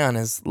 becoming a man,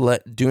 is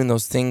doing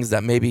those things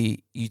that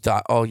maybe you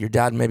thought, oh, your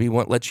dad maybe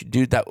won't let you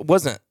do. That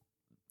wasn't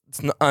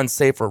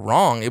unsafe or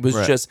wrong. It was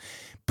just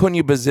putting you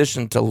in a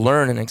position to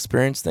learn and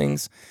experience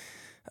things.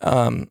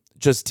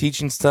 Just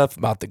teaching stuff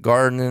about the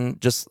garden,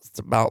 just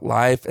about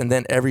life. And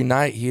then every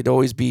night he'd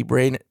always be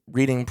reading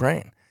and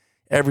praying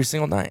every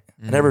single night.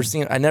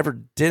 Mm-hmm. I never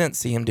didn't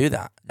see him do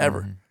that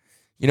ever. Mm-hmm.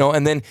 You know,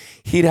 and then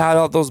he'd had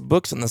all those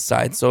books on the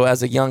side. So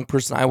as a young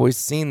person, I always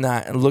seen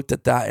that and looked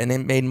at that, and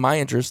it made my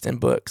interest in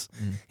books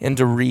and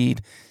to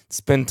read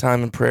spend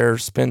time in prayer,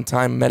 spend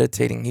time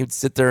meditating. He would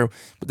sit there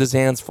with his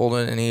hands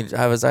folded and he'd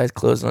have his eyes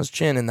closed on his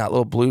chin in that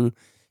little blue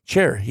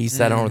chair he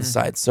sat on over the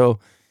side. So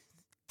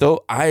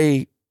though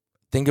I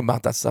think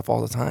about that stuff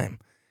all the time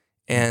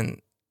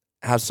and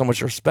have so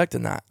much respect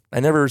in that. I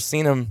never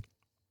seen him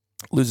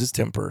lose his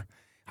temper.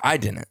 I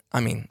didn't. I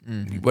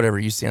mean, whatever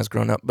you see us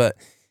growing up, but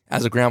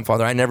as a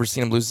grandfather, I never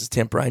seen him lose his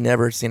temper. I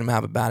never seen him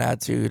have a bad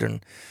attitude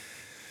and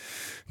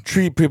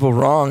treat people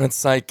wrong.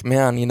 It's like,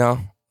 man, you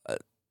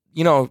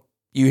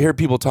hear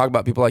people talk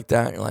about people like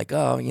that, and you're like,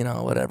 oh,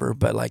 whatever.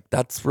 But like,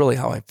 that's really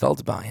how I felt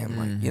about him.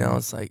 Like,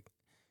 it's like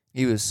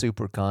he was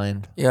super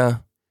kind. Yeah,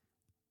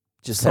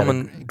 just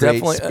someone had a great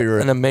definitely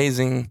spirit. an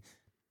amazing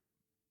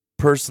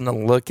person to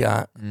look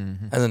at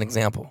as an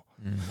example.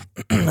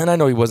 And I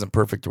know he wasn't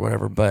perfect or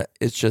whatever, but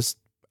it's just,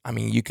 I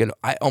mean,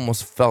 I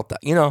almost felt that,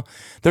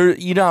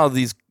 how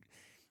these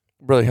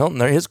Brother Hilton,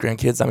 they're his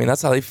grandkids. I mean,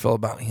 that's how they feel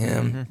about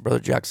him. Brother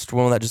Jack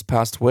Strowman that just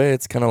passed away.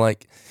 It's kind of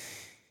like,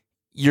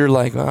 you're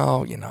like,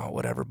 oh,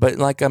 whatever. But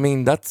like, I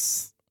mean, that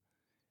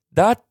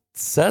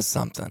says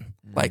something.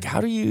 Like,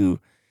 how do you,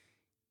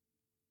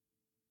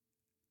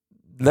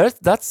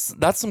 that's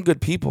some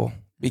good people.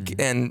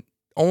 And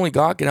only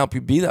God can help you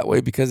be that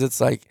way, because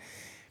it's like,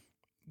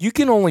 you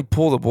can only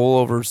pull the bull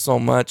over so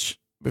much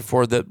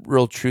before the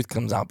real truth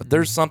comes out. But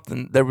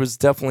there was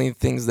definitely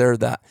things there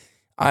that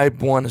I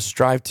want to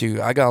strive to.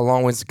 I got a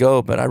long ways to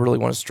go, but I really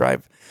want to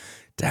strive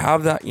to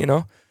have that,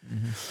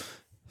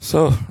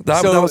 So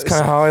that was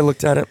kind of how I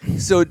looked at it.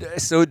 So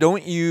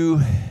don't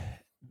you,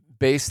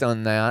 based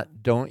on that,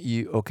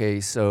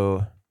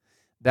 so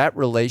that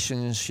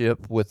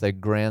relationship with a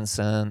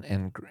grandson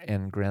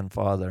and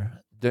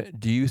grandfather,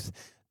 do you,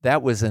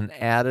 that was an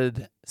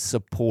added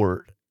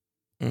support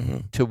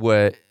to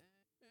what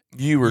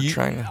you were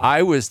trying to,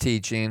 I was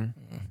teaching,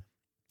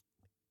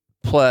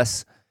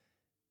 plus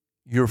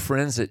your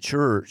friends at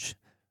church,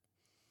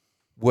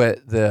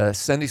 what the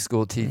Sunday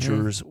school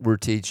teachers were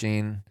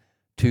teaching,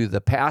 to the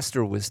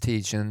pastor was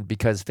teaching,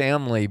 because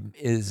family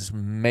is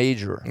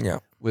major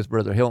with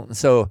Brother Hilton.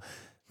 So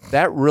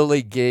that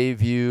really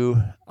gave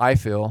you, I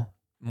feel,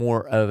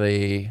 more of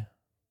a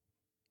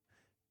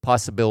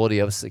possibility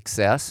of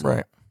success.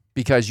 Right.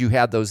 Because you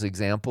had those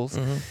examples.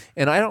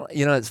 And I don't,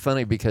 it's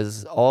funny,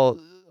 because all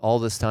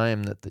this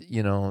time that,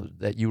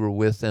 that you were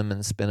with them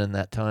and spending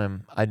that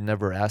time, I'd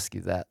never ask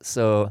you that.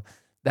 So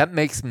that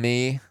makes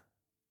me,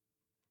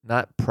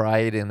 not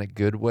pride in a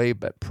good way,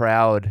 but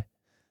proud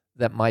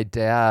that my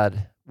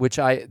dad,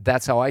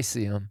 that's how I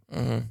see him,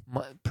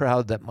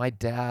 proud that my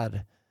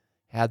dad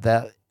had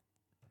that.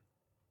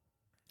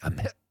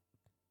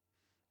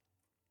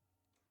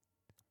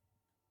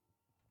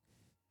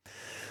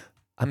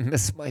 I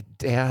miss my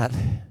dad.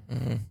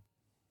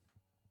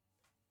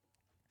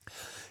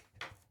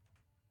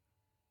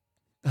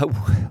 I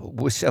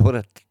wish I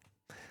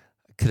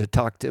could have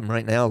talked to him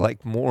right now,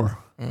 like more,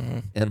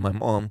 and my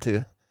mom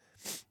too.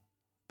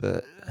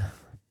 But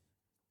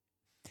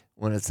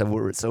when it's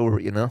over, it's over,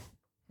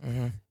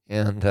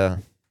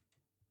 And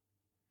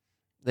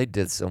they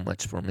did so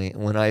much for me.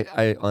 When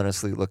I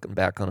honestly, looking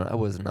back on it, I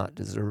was not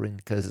deserving,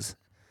 because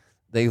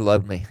they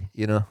loved me,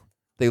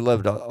 They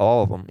loved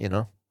all of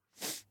them,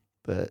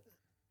 But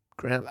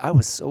I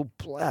was so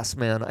blessed,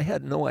 man. I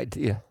had no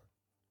idea.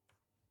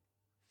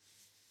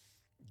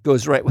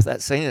 Goes right with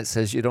that saying. It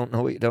says, you don't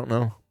know what you don't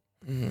know.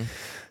 And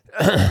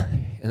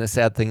the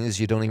sad thing is,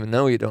 you don't even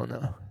know you don't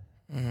know.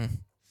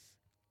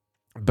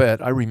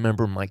 But I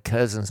remember my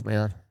cousins,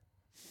 man.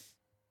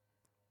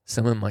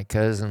 Some of my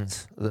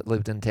cousins that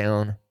lived in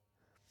town,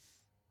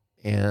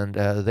 and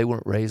they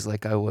weren't raised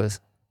like I was.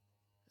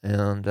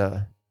 And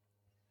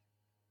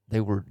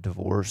they were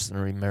divorced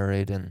and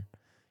remarried, and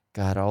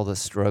God, all the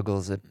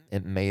struggles it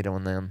made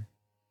on them.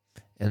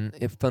 And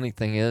the funny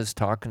thing is,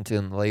 talking to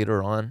them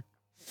later on,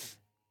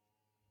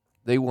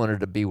 they wanted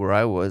to be where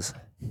I was.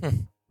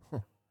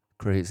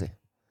 Crazy.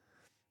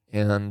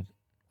 And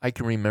I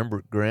can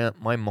remember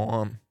Grant, my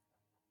mom,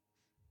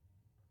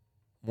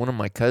 one of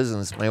my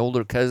cousins, my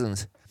older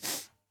cousins,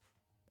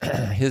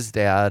 his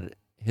dad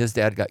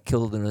got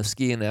killed in a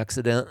skiing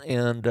accident,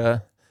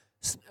 and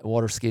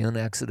water skiing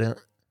accident.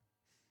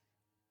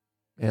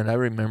 And I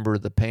remember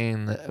the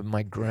pain of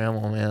my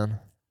grandma, man,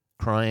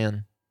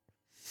 crying,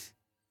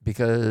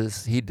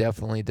 because he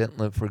definitely didn't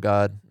live for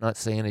God. Not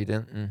saying he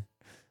didn't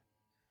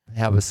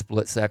have a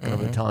split second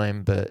of a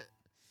time, but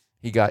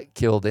he got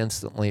killed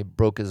instantly,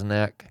 broke his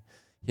neck,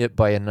 hit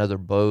by another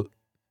boat.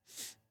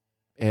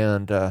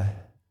 And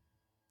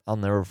I'll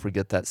never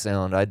forget that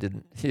sound.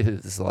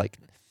 It was like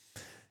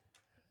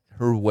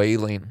her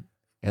wailing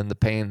and the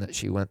pain that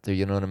she went through,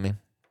 you know what I mean?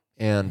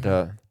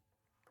 And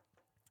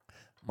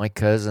my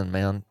cousin,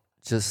 man,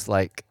 just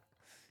like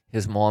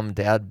his mom and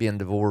dad being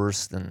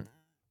divorced, and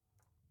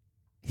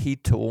he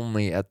told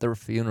me at their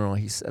funeral,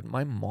 he said,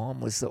 my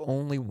mom was the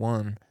only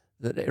one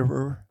that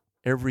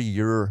every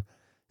year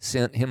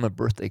sent him a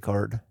birthday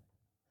card,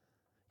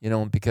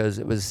 because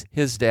it was,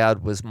 his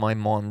dad was my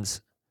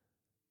mom's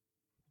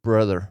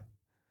brother.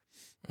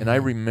 And I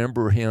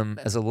remember him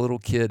as a little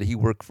kid. He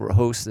worked for a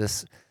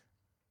hostess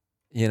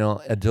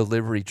a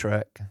delivery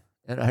truck.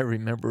 And I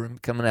remember him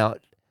coming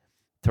out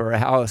to our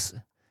house,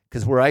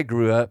 because where I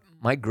grew up,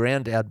 my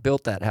granddad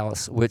built that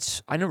house,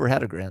 which I never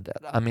had a granddad.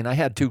 I mean, I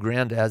had two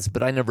granddads,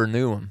 but I never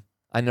knew him.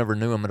 I never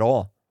knew him at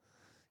all.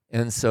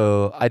 And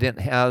so I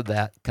didn't have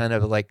that kind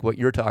of like what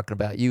you're talking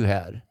about you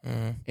had.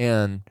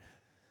 And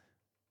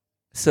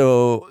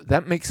so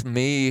that makes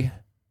me,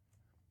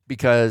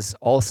 because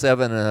all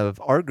 7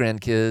 of our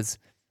grandkids,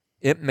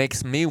 it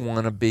makes me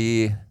want to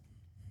be,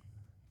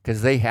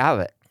 because they have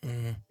it.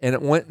 And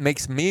it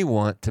makes me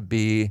want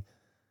to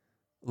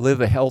live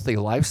a healthy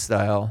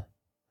lifestyle.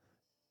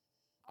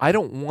 I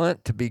don't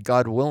want to be,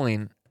 God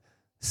willing,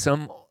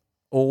 some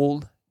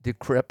old,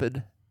 decrepit,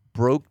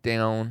 broke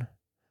down,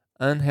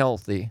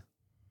 unhealthy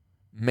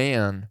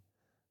man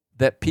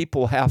that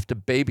people have to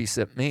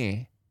babysit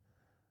me,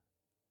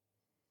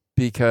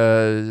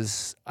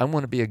 because I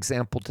want to be an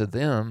example to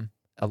them,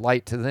 a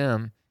light to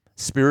them,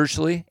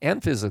 spiritually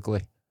and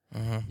physically,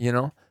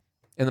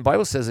 And the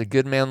Bible says a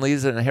good man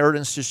leaves an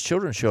inheritance to his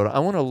children's children. I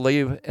want to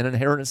leave an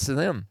inheritance to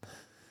them.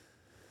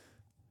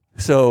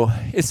 So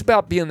it's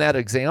about being that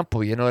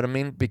example, you know what I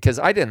mean? Because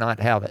I did not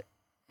have it.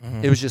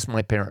 It was just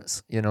my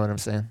parents, you know what I'm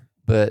saying?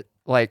 But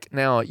like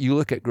now you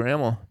look at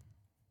grandma,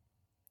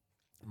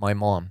 my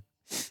mom.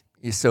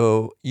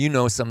 So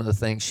some of the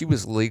things. She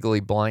was legally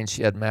blind.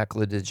 She had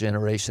macular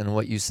degeneration.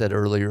 What you said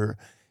earlier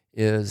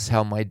is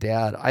how my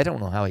dad, I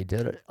don't know how he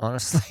did it,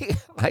 honestly.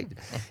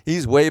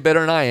 He's way better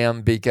than I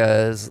am,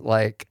 because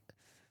like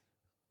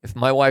if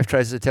my wife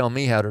tries to tell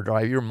me how to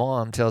drive, your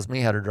mom tells me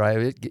how to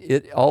drive.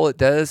 All it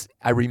does,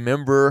 I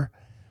remember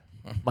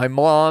my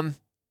mom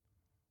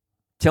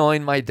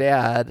telling my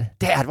dad,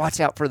 watch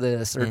out for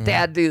this, or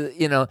Dad,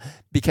 do,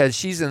 because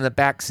she's in the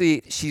back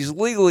seat. She's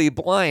legally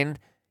blind,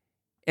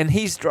 and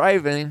he's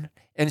driving,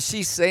 and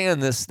she's saying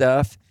this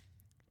stuff,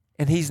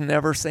 and he's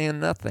never saying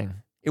nothing.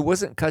 It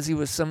wasn't because he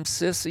was some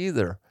sis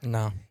either.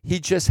 No. He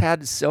just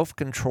had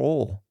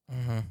self-control.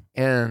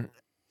 And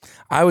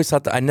I always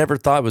thought that. I never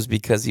thought it was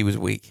because he was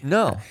weak.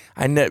 No.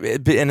 And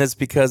it's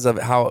because of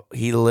how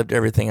he lived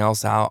everything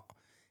else out.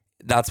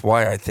 That's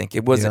why I think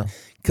it wasn't.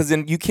 Because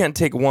then you can't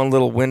take one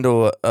little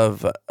window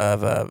of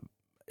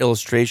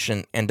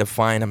illustration and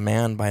define a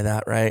man by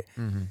that, right?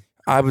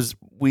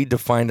 We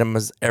defined him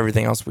as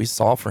everything else we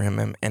saw for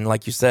him. And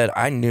like you said,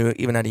 I knew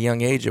even at a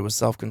young age it was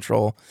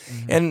self-control.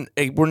 And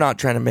we're not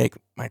trying to make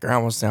my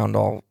grandma sound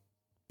all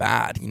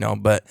bad,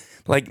 but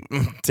like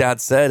Dad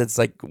said, it's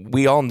like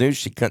we all knew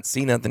she couldn't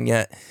see nothing,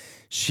 yet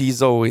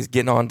she's always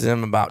getting on to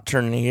him about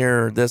turning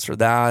here or this or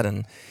that.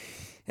 And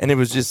it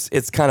was just,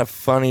 it's kind of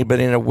funny, but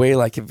in a way,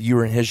 like if you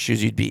were in his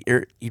shoes, you'd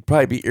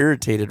probably be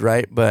irritated,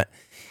 right? But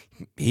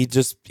he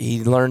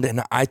learned,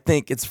 and I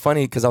think it's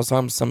funny because I was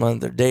talking some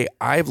other day,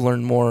 I've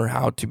learned more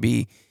how to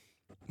be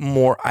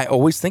more, I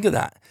always think of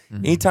that.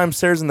 Anytime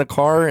Sarah's in the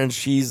car and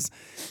she's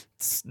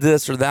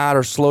this or that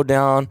or slow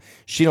down,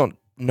 she don't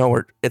know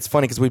her. It's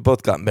funny because we've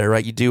both gotten better,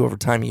 right? You do over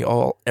time.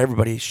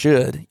 Everybody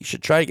should. You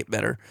should try to get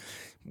better.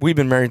 We've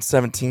been married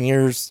 17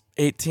 years,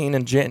 18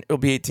 in it'll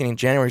be 18 in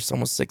January, so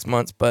almost 6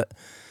 months, but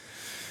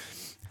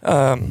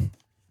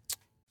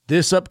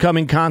this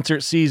upcoming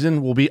concert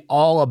season will be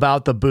all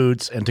about the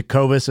boots, and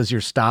Tecovas is your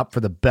stop for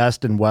the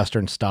best in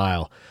Western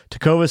style.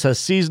 Tecovas has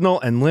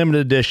seasonal and limited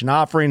edition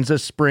offerings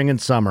this spring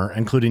and summer,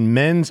 including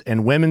men's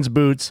and women's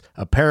boots,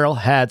 apparel,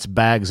 hats,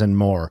 bags, and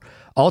more.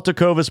 All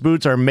Tecovas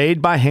boots are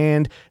made by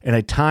hand in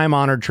a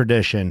time-honored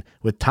tradition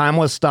with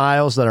timeless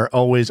styles that are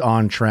always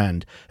on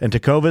trend. And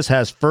Tecovas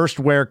has first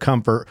wear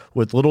comfort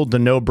with little to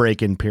no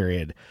break-in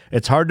period.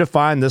 It's hard to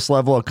find this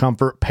level of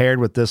comfort paired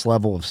with this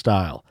level of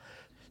style.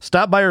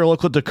 Stop by your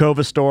local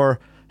Tecovas store,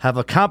 have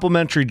a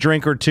complimentary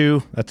drink or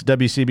two, that's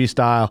WCB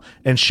style,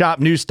 and shop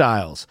new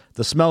styles.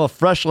 The smell of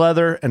fresh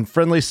leather and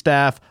friendly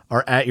staff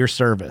are at your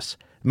service.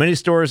 Many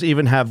stores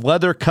even have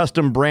leather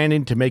custom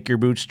branding to make your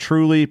boots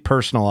truly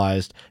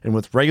personalized. And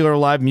with regular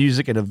live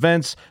music and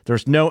events,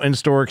 there's no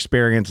in-store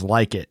experience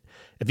like it.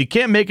 If you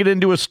can't make it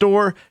into a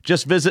store,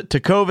 just visit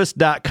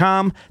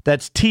tecovas.com.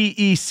 That's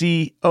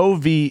TECOVAS.com.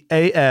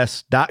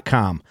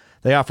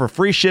 They offer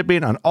free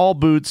shipping on all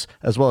boots,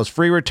 as well as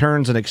free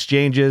returns and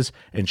exchanges,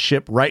 and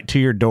ship right to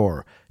your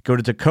door. Go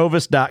to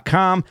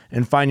tecovas.com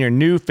and find your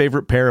new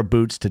favorite pair of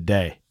boots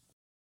today.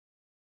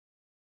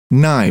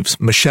 Knives,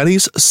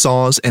 machetes,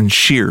 saws, and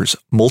shears,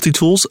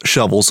 multi-tools,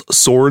 shovels,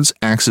 swords,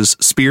 axes,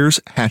 spears,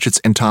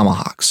 hatchets, and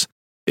tomahawks.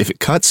 If it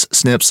cuts,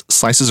 snips,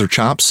 slices, or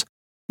chops,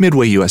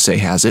 Midway USA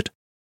has it.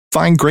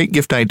 Find great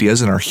gift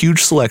ideas in our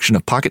huge selection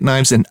of pocket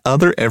knives and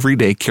other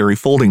everyday carry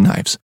folding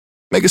knives.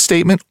 Make a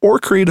statement or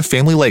create a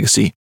family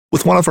legacy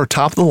with one of our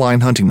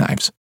top-of-the-line hunting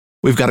knives.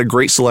 We've got a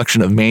great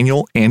selection of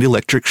manual and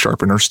electric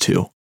sharpeners,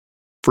 too.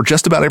 For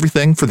just about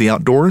everything for the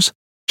outdoors,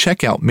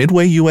 check out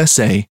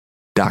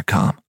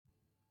MidwayUSA.com.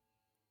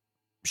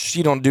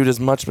 She don't do it as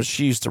much, but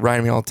she used to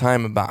ride me all the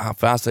time about how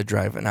fast I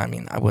drive. And I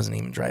mean, I wasn't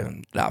even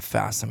driving that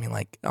fast. I mean,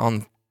 like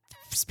on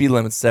speed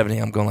limit 70,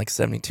 I'm going like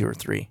 72 or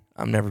 3.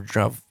 I've never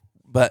drove.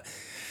 But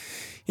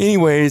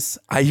Anyways,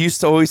 I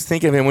used to always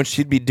think of him when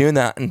she'd be doing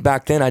that. And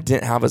back then I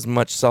didn't have as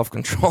much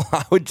self-control.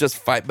 I would just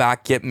fight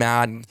back, get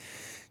mad, and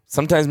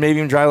sometimes maybe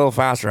even drive a little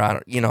faster.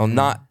 I don't,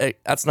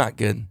 that's not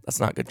good. That's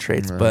not good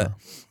traits. No. But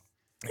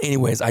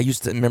anyways, I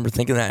used to remember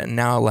thinking that. And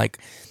now like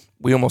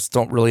we almost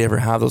don't really ever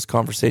have those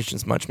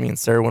conversations much, me and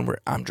Sarah, when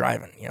I'm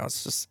driving,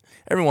 it's just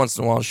every once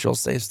in a while she'll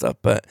say stuff.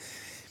 But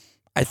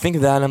I think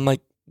of that and I'm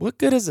like, what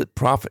good does it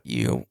profit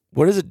you?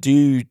 What does it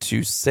do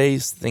to say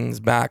things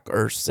back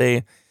or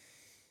say,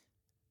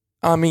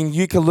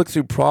 you could look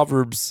through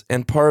Proverbs,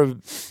 and part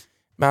of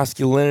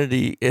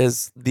masculinity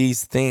is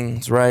these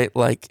things, right?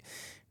 Like,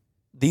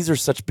 these are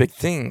such big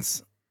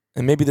things.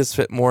 And maybe this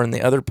fit more in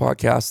the other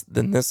podcast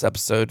than this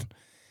episode,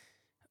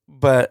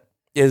 but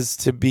is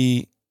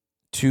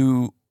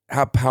to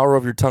have power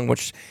over your tongue,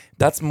 which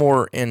that's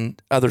more in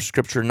other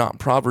scripture, not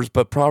Proverbs,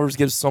 but Proverbs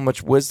gives so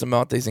much wisdom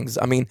about these things.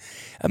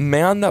 A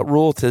man that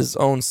ruleth his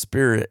own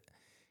spirit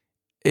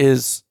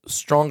is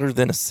stronger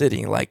than a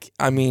city. Like,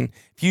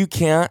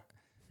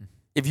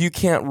 if you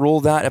can't rule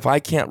that, if I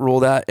can't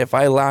rule that, if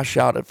I lash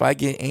out, if I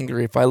get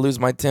angry, if I lose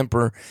my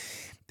temper,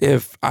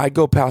 if I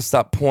go past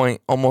that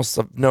point almost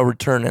of no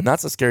return, and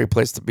that's a scary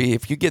place to be.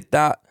 If you get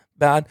that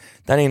bad,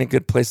 that ain't a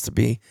good place to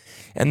be.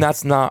 And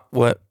that's not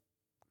what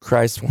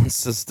Christ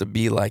wants us to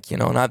be like,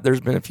 And there's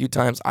been a few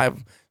times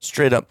I've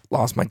straight up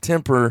lost my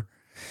temper,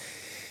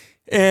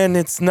 and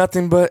it's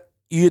nothing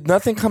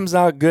comes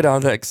out good out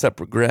of that except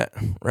regret,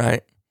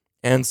 right?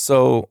 And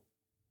so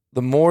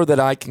the more that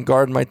I can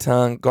guard my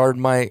tongue, guard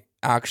my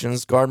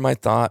actions, guard my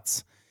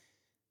thoughts,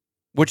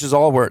 which is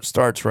all where it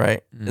starts,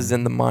 right? Is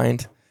in the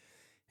mind.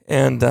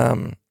 And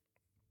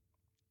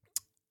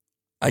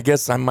I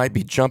guess I might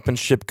be jumping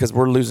ship because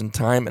we're losing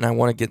time and I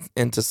want to get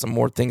into some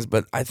more things,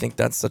 but I think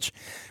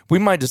we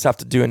might just have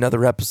to do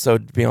another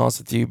episode, to be honest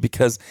with you,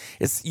 because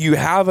you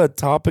have a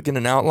topic and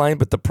an outline,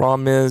 but the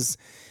problem is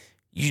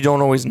you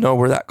don't always know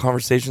where that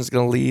conversation is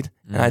going to lead.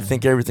 And I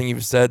think everything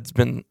you've said has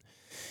been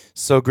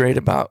so great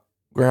about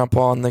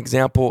Grandpa and the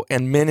example,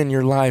 and men in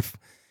your life,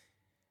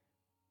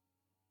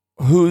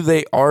 who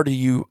they are to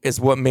you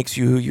is what makes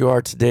you who you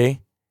are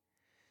today.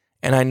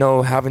 And I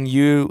know having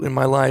you in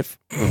my life,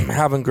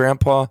 having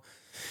Grandpa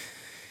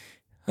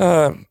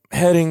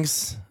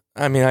Headings,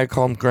 I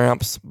call him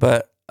Gramps,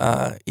 but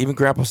even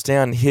Grandpa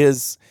Stan,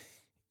 his,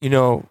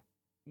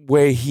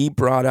 way he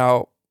brought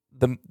out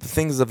the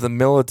things of the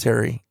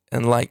military,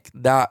 and like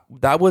that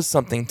was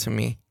something to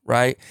me,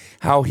 right?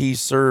 How he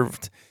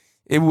served.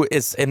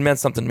 It meant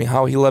something to me,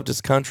 how he loved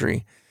his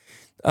country.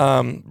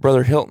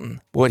 Brother Hilton,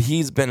 what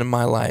he's been in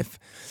my life.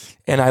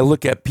 And I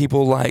look at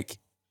people like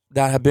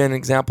that have been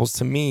examples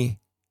to me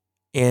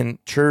in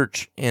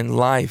church, in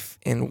life,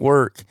 in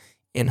work,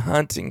 in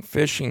hunting,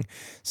 fishing.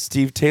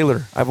 Steve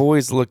Taylor, I've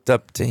always looked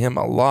up to him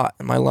a lot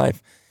in my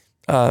life.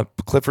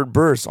 Clifford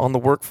Burse on the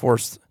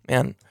workforce,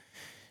 man.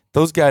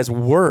 Those guys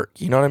work,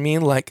 you know what I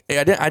mean? Like,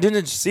 I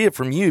didn't see it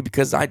from you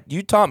because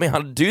you taught me how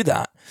to do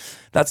that.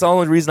 That's the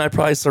only reason I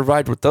probably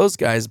survived with those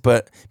guys.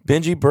 But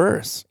Benji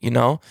Burris,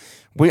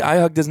 I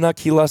hugged his neck.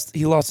 He lost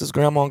his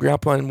grandma and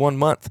grandpa in 1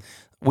 month.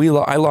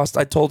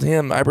 I told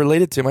him, I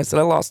related to him. I said,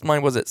 I lost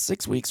mine, was it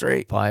 6 weeks or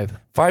 8?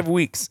 5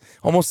 weeks,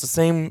 almost the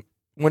same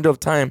window of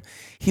time.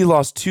 He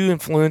lost 2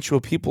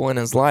 influential people in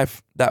his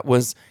life that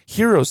was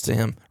heroes to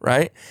him,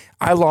 right?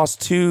 I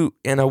lost 2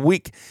 in a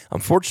week.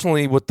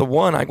 Unfortunately, with the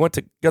one, I got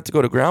to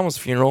go to Grandma's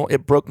funeral.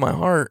 It broke my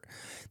heart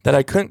that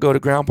I couldn't go to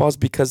Grandpa's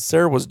because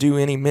Sarah was due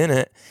any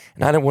minute,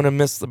 and I didn't want to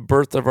miss the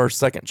birth of our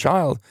second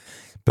child.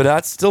 But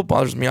that still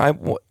bothers me. I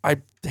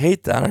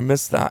hate that. I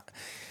miss that.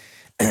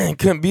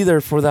 Couldn't be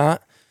there for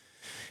that.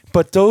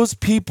 But those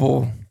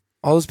people,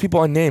 all those people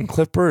I named,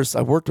 Cliff Burse,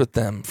 I worked with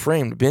them,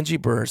 Framed, Benji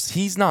Burse.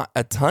 He's not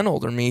a ton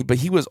older than me, but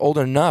he was old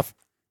enough.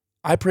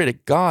 I pray to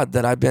God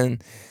that I've been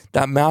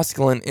that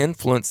masculine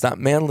influence, that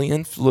manly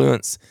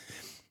influence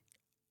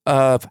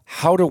of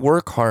how to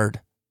work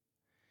hard,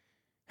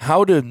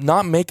 how to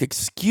not make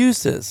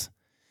excuses.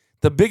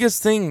 The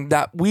biggest thing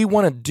that we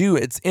want to do,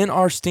 it's in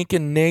our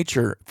stinking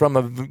nature from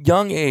a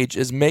young age,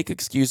 is make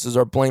excuses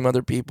or blame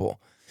other people.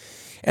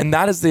 And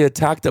that is the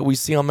attack that we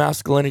see on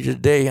masculinity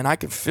today. And I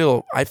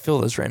feel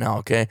this right now,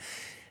 okay?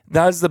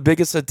 That is the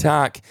biggest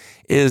attack,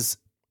 is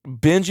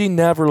Benji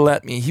never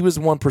let me. He was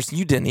one person.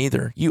 You didn't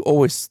either. You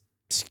always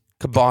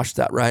kiboshed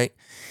that, right?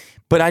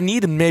 But I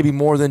needed maybe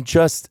more than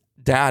just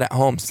dad at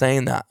home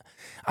saying that.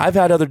 I've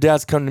had other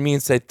dads come to me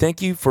and say,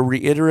 thank you for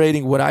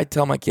reiterating what I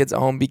tell my kids at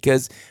home,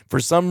 because for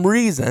some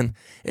reason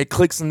it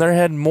clicks in their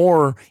head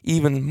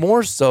even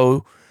more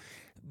so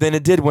than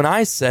it did when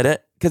I said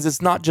it. Because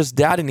it's not just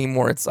dad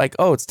anymore. It's like,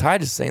 oh, it's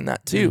Titus saying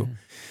that too.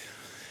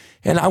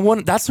 And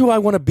that's who I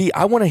want to be.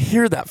 I want to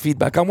hear that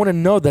feedback. I want to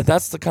know that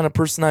that's the kind of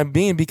person I'm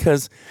being,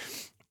 because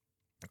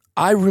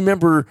I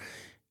remember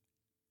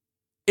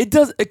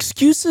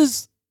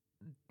excuses,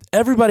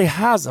 everybody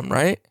has them,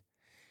 right?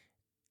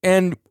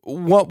 And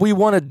what we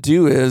want to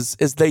do is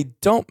they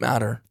don't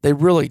matter. They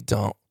really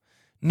don't.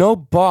 No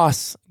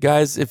boss,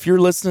 guys, if you're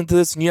listening to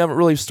this and you haven't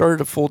really started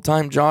a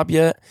full-time job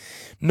yet,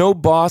 no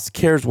boss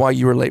cares why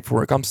you were late for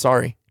work. I'm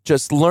sorry.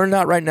 Just learn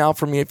that right now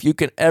from me. If you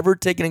can ever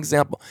take an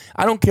example,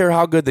 I don't care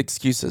how good the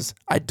excuse is.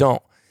 I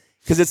don't,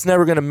 because it's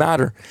never going to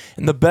matter.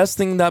 And the best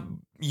thing that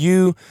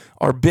you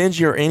or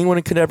Benji or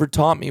anyone could ever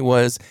taught me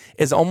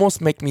is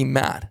almost make me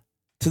mad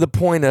to the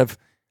point of,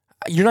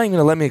 you're not even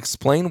going to let me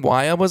explain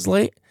why I was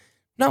late.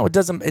 No, it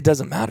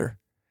doesn't matter,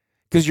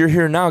 because you're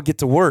here now, get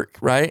to work,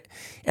 right?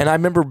 And I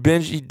remember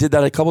Benji did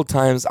that a couple of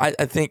times. I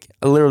think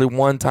literally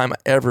one time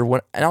ever,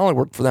 and I only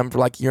worked for them for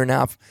like a year and a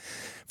half,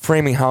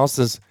 framing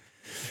houses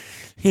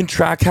in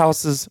track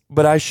houses.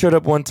 But I showed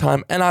up one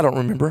time, and I don't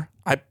remember.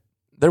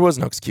 There was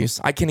no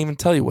excuse. I can't even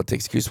tell you what the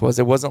excuse was.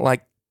 It wasn't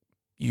like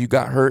you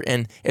got hurt.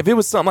 And if it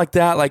was something like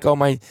that, like, oh,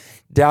 my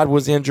dad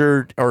was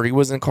injured or he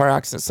was in a car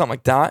accident, something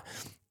like that,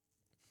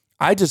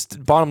 I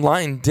just, bottom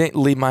line, didn't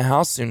leave my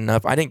house soon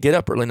enough. I didn't get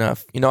up early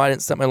enough. I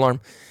didn't set my alarm.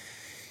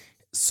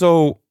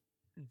 So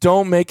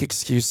don't make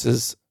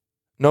excuses.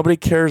 Nobody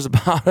cares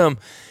about them.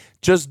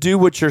 Just do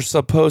what you're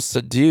supposed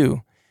to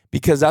do,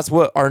 because that's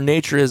what our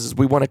nature is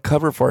we want to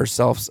cover for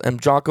ourselves.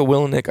 And Jocko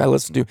Willenick, I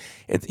listen to,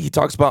 he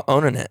talks about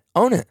owning it.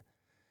 Own it.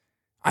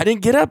 I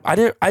didn't get up. I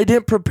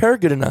didn't prepare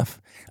good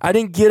enough. I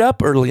didn't get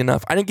up early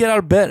enough. I didn't get out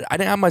of bed. I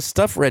didn't have my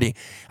stuff ready.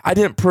 I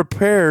didn't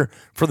prepare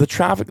for the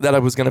traffic that I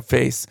was going to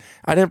face.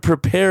 I didn't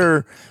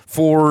prepare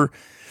for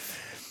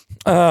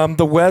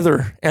the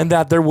weather and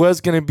that there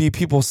was going to be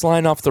people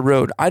sliding off the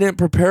road. I didn't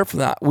prepare for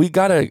that. We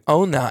got to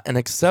own that and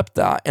accept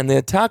that. And the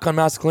attack on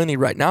masculinity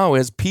right now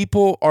is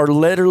people are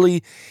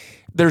literally,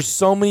 there's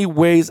so many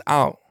ways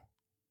out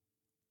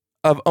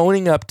of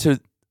owning up to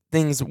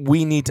things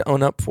we need to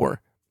own up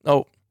for.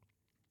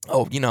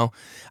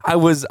 I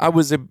was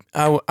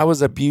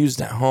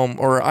abused at home,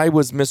 or I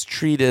was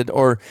mistreated,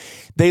 or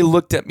they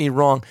looked at me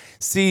wrong.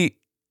 See,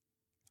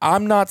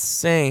 I'm not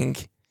saying,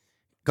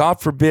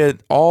 God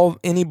forbid,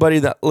 anybody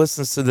that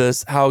listens to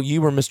this, how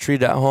you were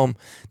mistreated at home.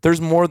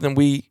 There's more than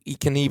we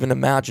can even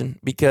imagine,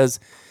 because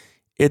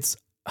it's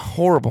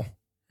horrible.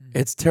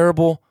 It's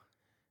terrible.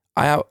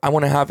 I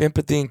want to have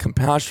empathy and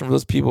compassion for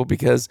those people,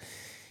 because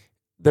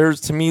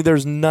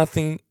there's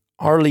nothing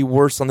hardly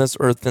worse on this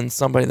earth than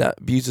somebody that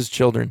abuses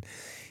children,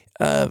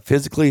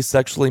 physically,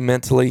 sexually,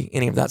 mentally,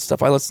 any of that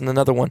stuff. I listened to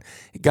another one.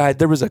 Guy,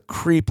 there was a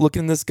creep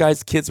looking in this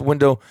guy's kid's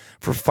window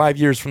for 5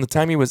 years, from the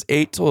time he was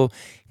 8 till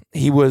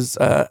he was,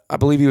 I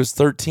believe he was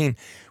 13,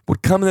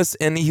 would come in this,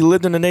 and he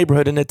lived in a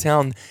neighborhood in a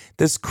town.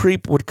 This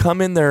creep would come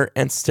in there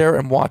and stare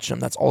and watch him.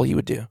 That's all he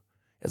would do,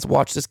 is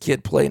watch this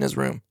kid play in his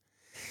room.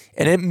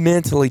 And it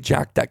mentally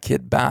jacked that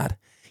kid bad.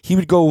 He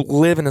would go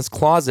live in his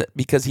closet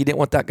because he didn't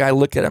want that guy to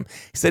look at him.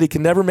 He said he could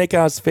never make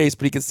out his face,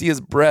 but he could see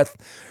his breath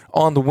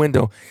on the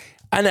window.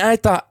 And I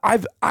thought, I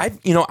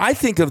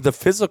think of the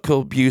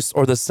physical abuse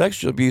or the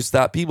sexual abuse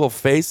that people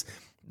face.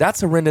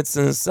 That's horrendous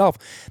in itself.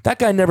 That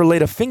guy never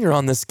laid a finger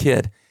on this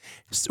kid.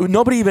 So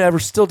nobody even ever,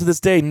 still to this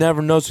day,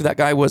 never knows who that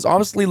guy was.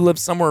 Obviously lived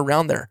somewhere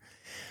around there,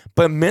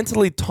 but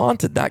mentally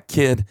taunted that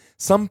kid.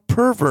 Some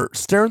pervert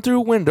staring through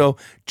a window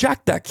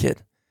jacked that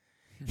kid.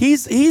 He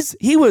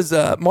was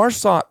a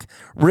Marsoc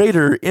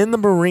Raider in the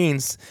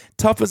Marines,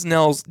 tough as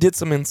nails, did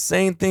some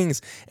insane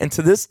things, and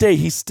to this day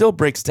he still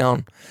breaks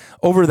down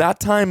over that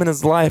time in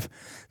his life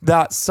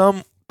that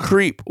some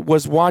creep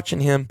was watching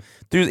him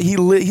through.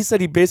 He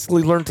said he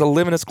basically learned to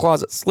live in his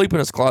closet, sleep in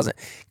his closet,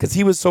 because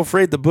he was so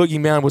afraid the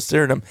boogeyman was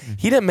staring at him.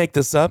 He didn't make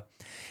this up,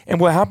 and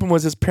what happened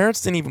was his parents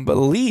didn't even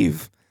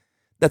believe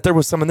that there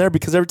was someone there,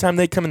 because every time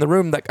they come in the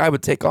room, that guy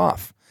would take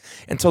off.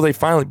 Until they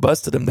finally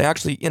busted him. They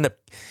actually end up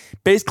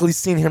basically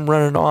seeing him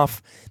running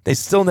off. They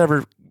still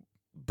never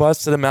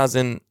busted him, as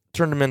in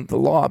turned him into the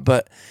law.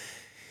 But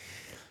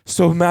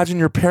so imagine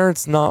your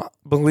parents not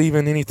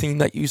believing anything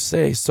that you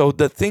say. So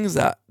the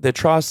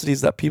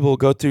atrocities that people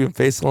go through and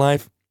face in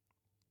life,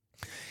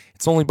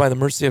 it's only by the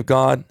mercy of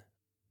God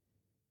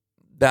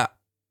that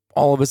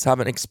all of us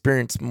haven't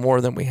experienced more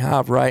than we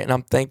have, right? And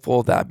I'm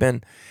thankful that I've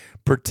been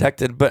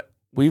protected. But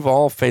we've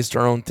all faced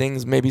our own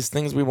things, maybe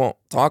things we won't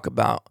talk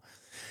about.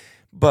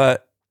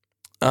 But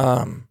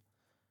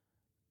we're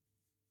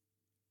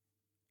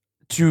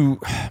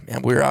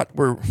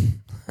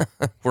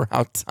we're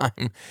out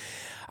time.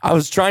 I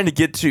was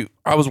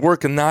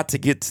working not to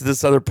get to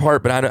this other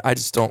part,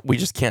 but we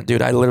just can't do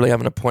it. I literally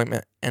have an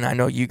appointment, and I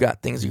know you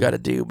got things you got to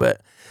do,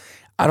 but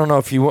I don't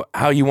know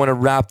how you want to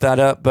wrap that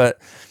up. But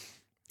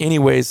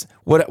anyways,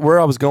 where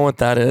I was going with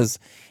that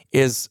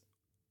is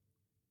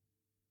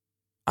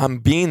I'm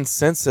being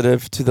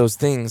sensitive to those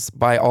things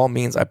by all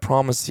means. I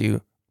promise you,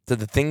 to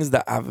the things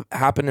that have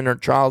happened in our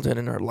childhood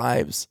and our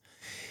lives.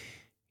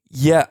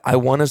 Yet I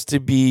want us to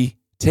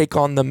take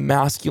on the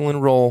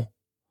masculine role,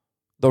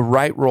 the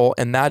right role,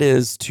 and that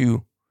is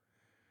to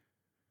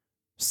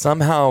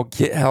somehow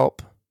get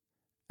help.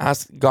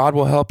 Ask God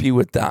will help you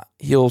with that.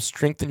 He'll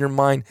strengthen your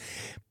mind,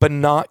 but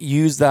not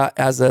use that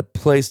as a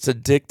place to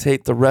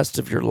dictate the rest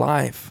of your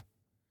life.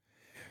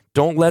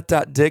 Don't let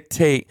that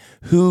dictate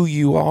who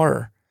you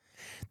are.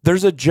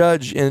 There's a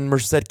judge in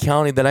Merced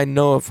County that I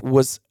know of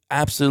was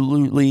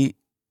absolutely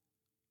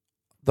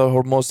the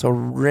most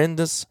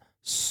horrendous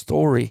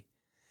story.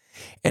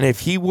 And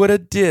if he would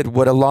have did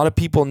what a lot of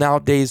people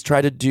nowadays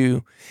try to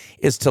do,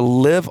 is to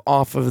live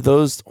off of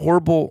those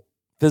horrible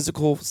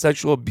physical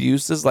sexual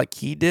abuses like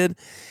he did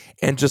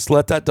and just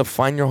let that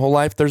define your whole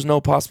life, there's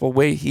no possible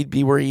way he'd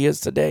be where he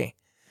is today.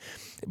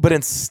 But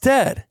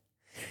instead,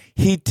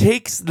 he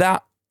takes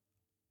that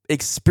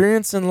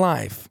experience in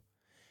life,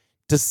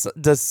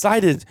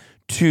 decided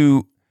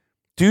to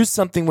do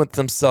something with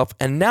himself,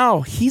 and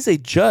now he's a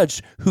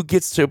judge who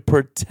gets to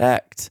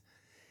protect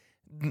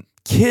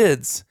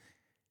kids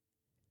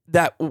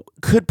that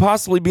could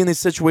possibly be in these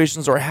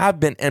situations or have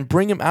been, and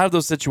bring them out of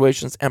those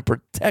situations and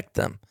protect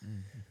them.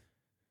 Mm-hmm.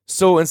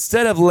 So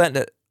instead of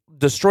letting it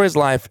destroy his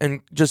life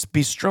and just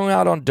be strung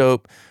out on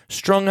dope,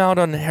 strung out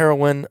on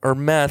heroin or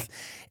meth,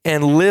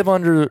 and live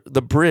under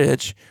the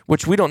bridge,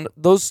 which we don't,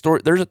 those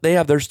stories, they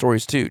have their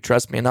stories too,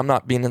 trust me, and I'm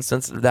not being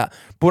insensitive to that.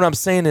 But what I'm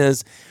saying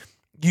is,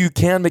 you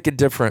can make a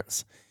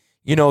difference.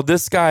 You know,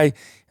 this guy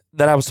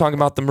that I was talking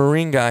about, the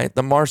Marine guy,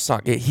 the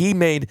Marsoc guy, he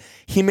made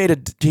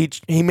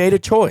a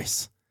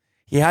choice.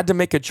 He had to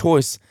make a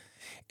choice,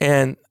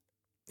 and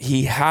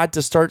he had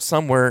to start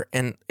somewhere,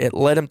 and it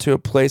led him to a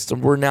place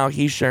where now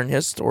he's sharing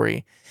his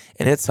story,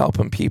 and it's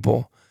helping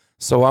people.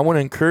 So I want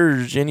to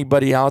encourage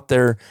anybody out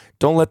there,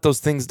 don't let those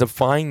things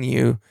define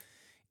you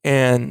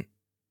and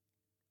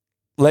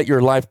let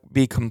your life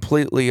be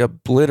completely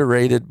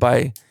obliterated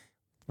by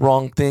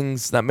wrong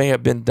things that may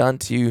have been done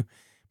to you.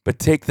 But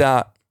take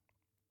that,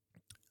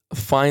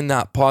 find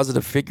that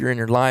positive figure in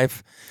your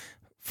life.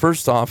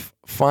 First off,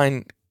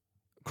 find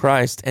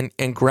Christ and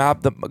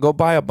go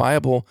buy a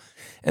Bible,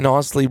 and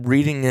honestly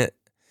reading it.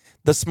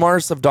 The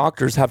smartest of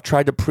doctors have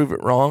tried to prove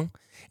it wrong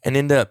and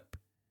end up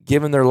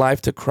giving their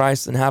life to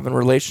Christ and having a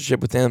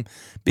relationship with him,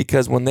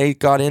 because when they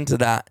got into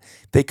that,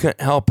 they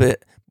couldn't help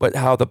it but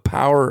how the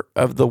power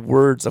of the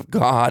words of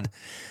God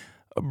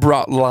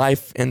brought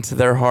life into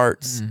their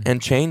hearts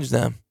and changed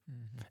them.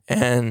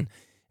 And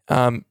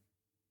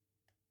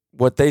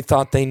what they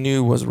thought they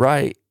knew was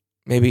right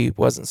maybe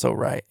wasn't so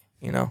right,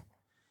 you know,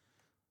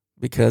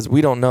 because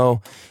we don't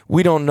know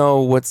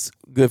what's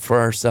good for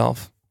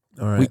ourselves.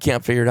 Right. We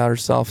can't figure it out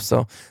ourselves.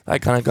 So I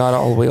kind of got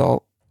all the way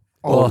all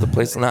over the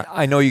place on that.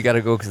 I know you got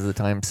to go because of the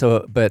time.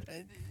 So, but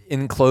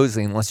in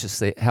closing, let's just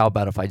say, how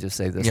about if I just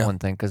say this one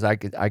thing? Because I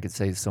could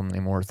say so many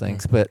more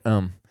things. But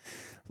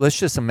let's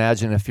just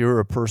imagine if you're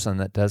a person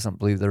that doesn't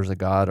believe there's a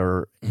God,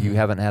 or you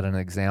haven't had an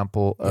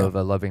example of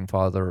a loving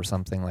father or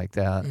something like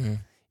that.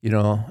 You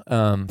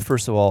know,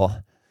 first of all,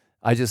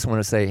 I just want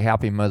to say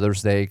Happy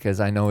Mother's Day, because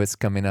I know it's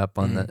coming up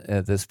on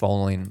this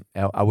following.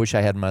 I wish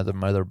I had my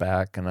mother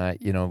back, and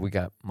we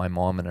got my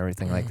mom and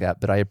everything like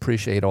that. But I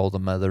appreciate all the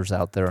mothers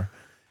out there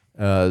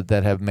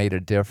that have made a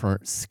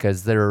difference,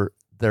 because they're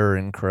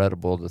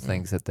incredible, the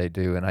things that they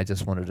do. And I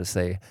just wanted to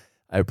say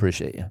I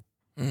appreciate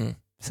you.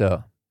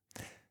 So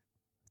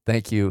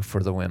thank you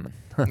for the women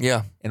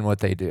and what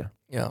they do.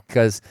 Yeah.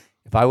 Because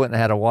if I wouldn't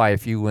have had a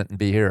wife, you wouldn't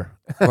be here.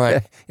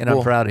 Right. And cool.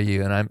 I'm proud of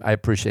you, and I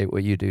appreciate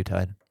what you do,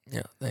 Todd.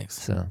 Yeah, thanks.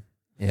 So,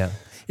 yeah.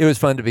 It was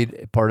fun to be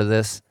part of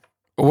this.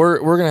 We're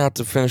going to have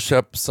to finish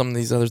up some of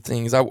these other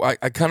things. I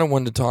kind of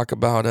wanted to talk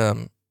about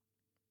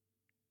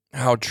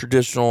how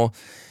traditional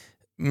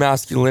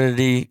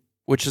masculinity,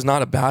 which is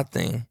not a bad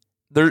thing,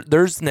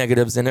 there's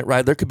negatives in it,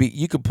 right?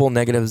 You could pull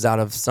negatives out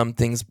of some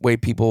things, way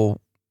people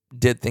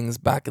did things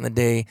back in the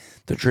day,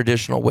 the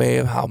traditional way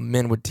of how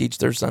men would teach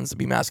their sons to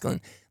be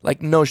masculine,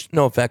 like no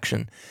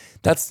affection.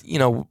 That's,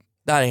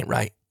 that ain't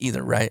right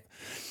either, right?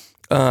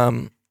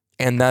 And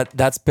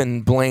that's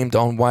been blamed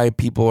on why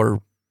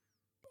people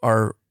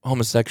are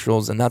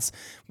homosexuals, and that's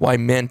why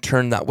men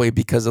turn that way,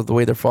 because of the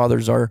way their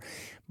fathers are.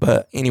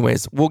 But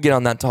anyways, we'll get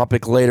on that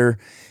topic later.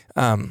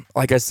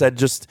 Like I said,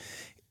 just,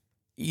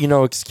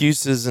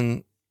 excuses,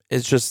 and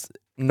it's just,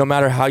 no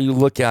matter how you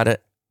look at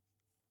it,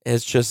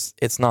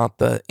 it's not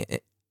the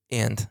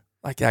end.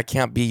 Like that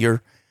can't be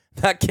your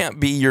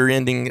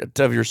ending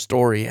of your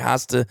story. It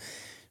has to,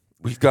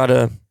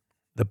 the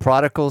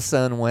prodigal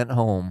son went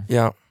home.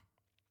 Yeah.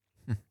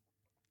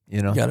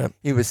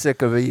 He was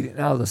sick of eating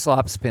out of the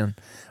slop spin,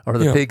 or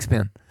the pig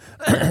spin,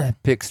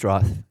 pig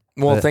straw.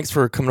 Well, thanks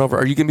for coming over.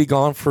 Are you going to be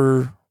gone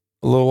for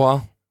a little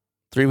while?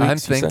 3 weeks? I'm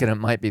thinking it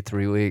might be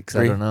 3 weeks.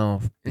 I don't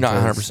know. Not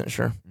 100%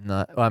 sure.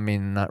 Not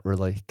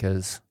really,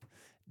 because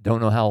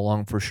don't know how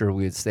long for sure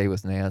we'd stay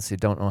with Nancy.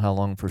 Don't know how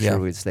long for sure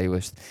we'd stay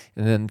with.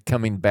 And then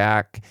coming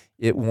back,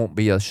 it won't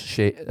be a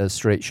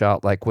straight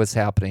shot like what's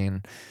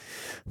happening.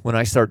 When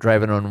I start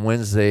driving on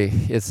Wednesday,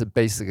 it's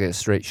basically a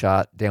straight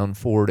shot down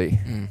 40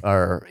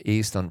 or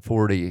east on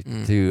 40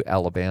 to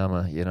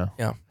Alabama,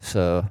 Yeah.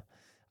 So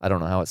I don't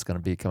know how it's going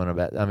to be coming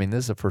about. I mean,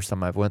 this is the first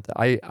time I've went.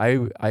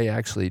 I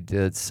actually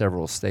did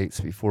several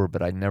states before,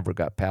 but I never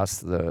got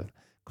past the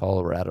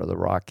Colorado, the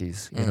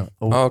Rockies,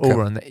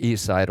 over on the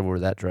east side, over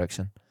that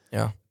direction.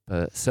 Yeah.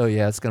 But so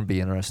it's going to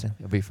be interesting.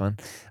 It'll be fun.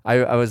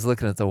 I was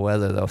looking at the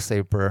weather though,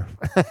 say prayer.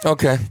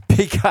 Okay.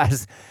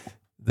 Because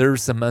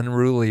there's some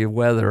unruly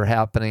weather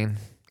happening.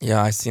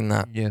 Yeah, I seen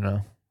that.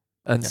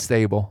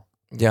 Unstable.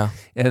 Yeah.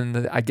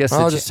 And I guess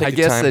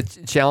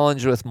the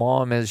challenge with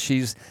Mom is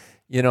she's,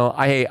 You know,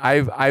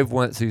 I've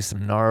went through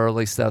some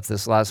gnarly stuff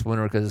this last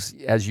winter because,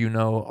 as you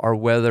know, our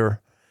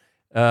weather,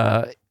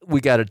 we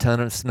got a ton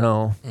of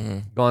snow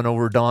gone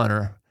over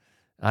Donner.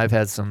 I've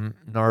had some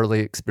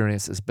gnarly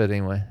experiences, but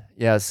anyway,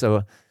 yeah.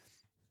 So,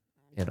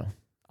 you know,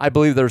 I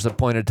believe there's a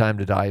appointed time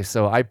to die.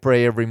 So I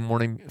pray every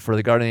morning for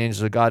the guardian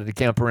angels of God to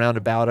camp around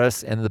about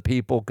us and the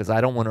people, because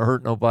I don't want to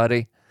hurt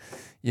nobody,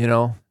 you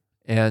know.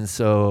 And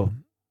so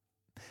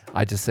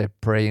I just say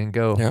pray and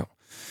go. Yeah.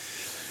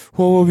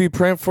 Well, we'll be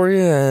praying for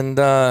you, and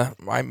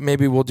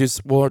maybe we'll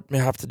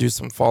have to do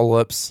some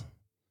follow-ups.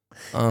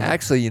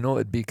 Actually, you know,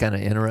 it'd be kind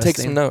of interesting.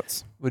 Take some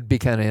notes. Would be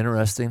kind of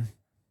interesting.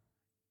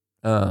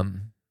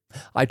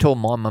 I told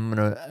Mom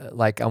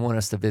I want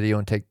us to video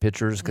and take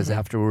pictures because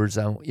afterwards,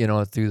 you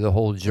know, through the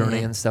whole journey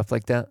and stuff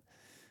like that.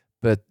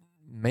 But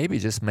maybe,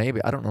 just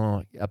maybe, I don't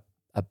know,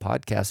 a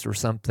podcast or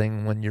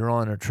something when you're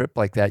on a trip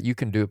like that, you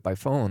can do it by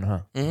phone, huh?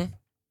 Mm-hmm.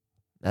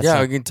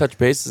 We can touch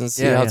bases and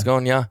see how it's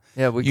going. Yeah.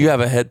 Yeah. You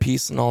have a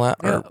headpiece and all that?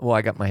 Yeah. Well,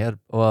 I got my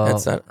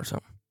headset or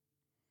something.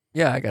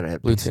 Yeah, I got a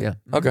headpiece. Bluetooth. Yeah.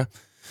 Okay.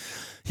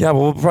 Yeah,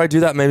 well, we'll probably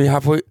do that maybe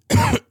halfway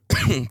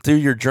through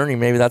your journey.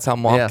 Maybe that's how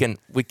Mom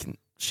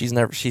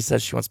she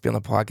says she wants to be on the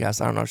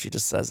podcast. I don't know if she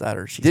just says that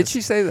or Did she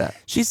say that?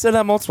 She said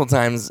that multiple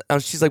times.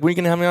 She's like, when are you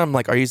going to have me on? I'm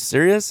like, are you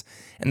serious?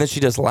 And then she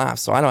just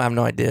laughs. So I don't have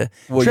no idea.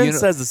 Well, Trent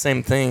says the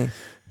same thing.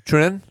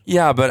 Trent?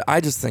 Yeah, but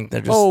I just think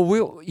they're just...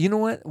 Oh, you know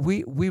what?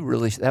 We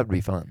really, that would be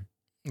fun.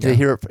 To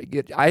hear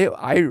it.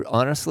 I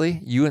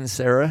honestly, you and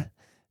Sarah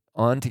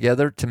on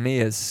together, to me,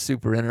 is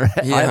super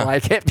interesting. I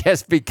like it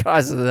just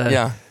because of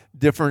the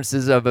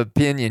differences of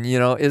opinion. You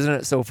know, isn't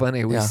it so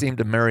funny? We seem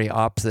to marry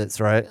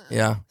opposites, right?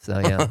 Yeah. So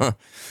yeah.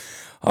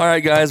 All right,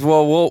 guys.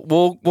 Well,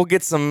 we'll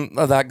get some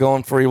of that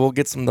going for you. We'll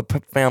get some of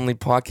the family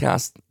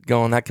podcast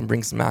going. That can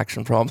bring some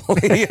action,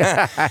 probably.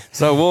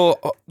 So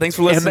thanks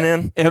for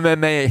listening.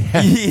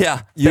 MMA.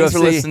 Yeah. Thanks for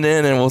listening,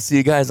 and we'll see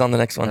you guys on the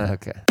next one.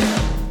 Okay.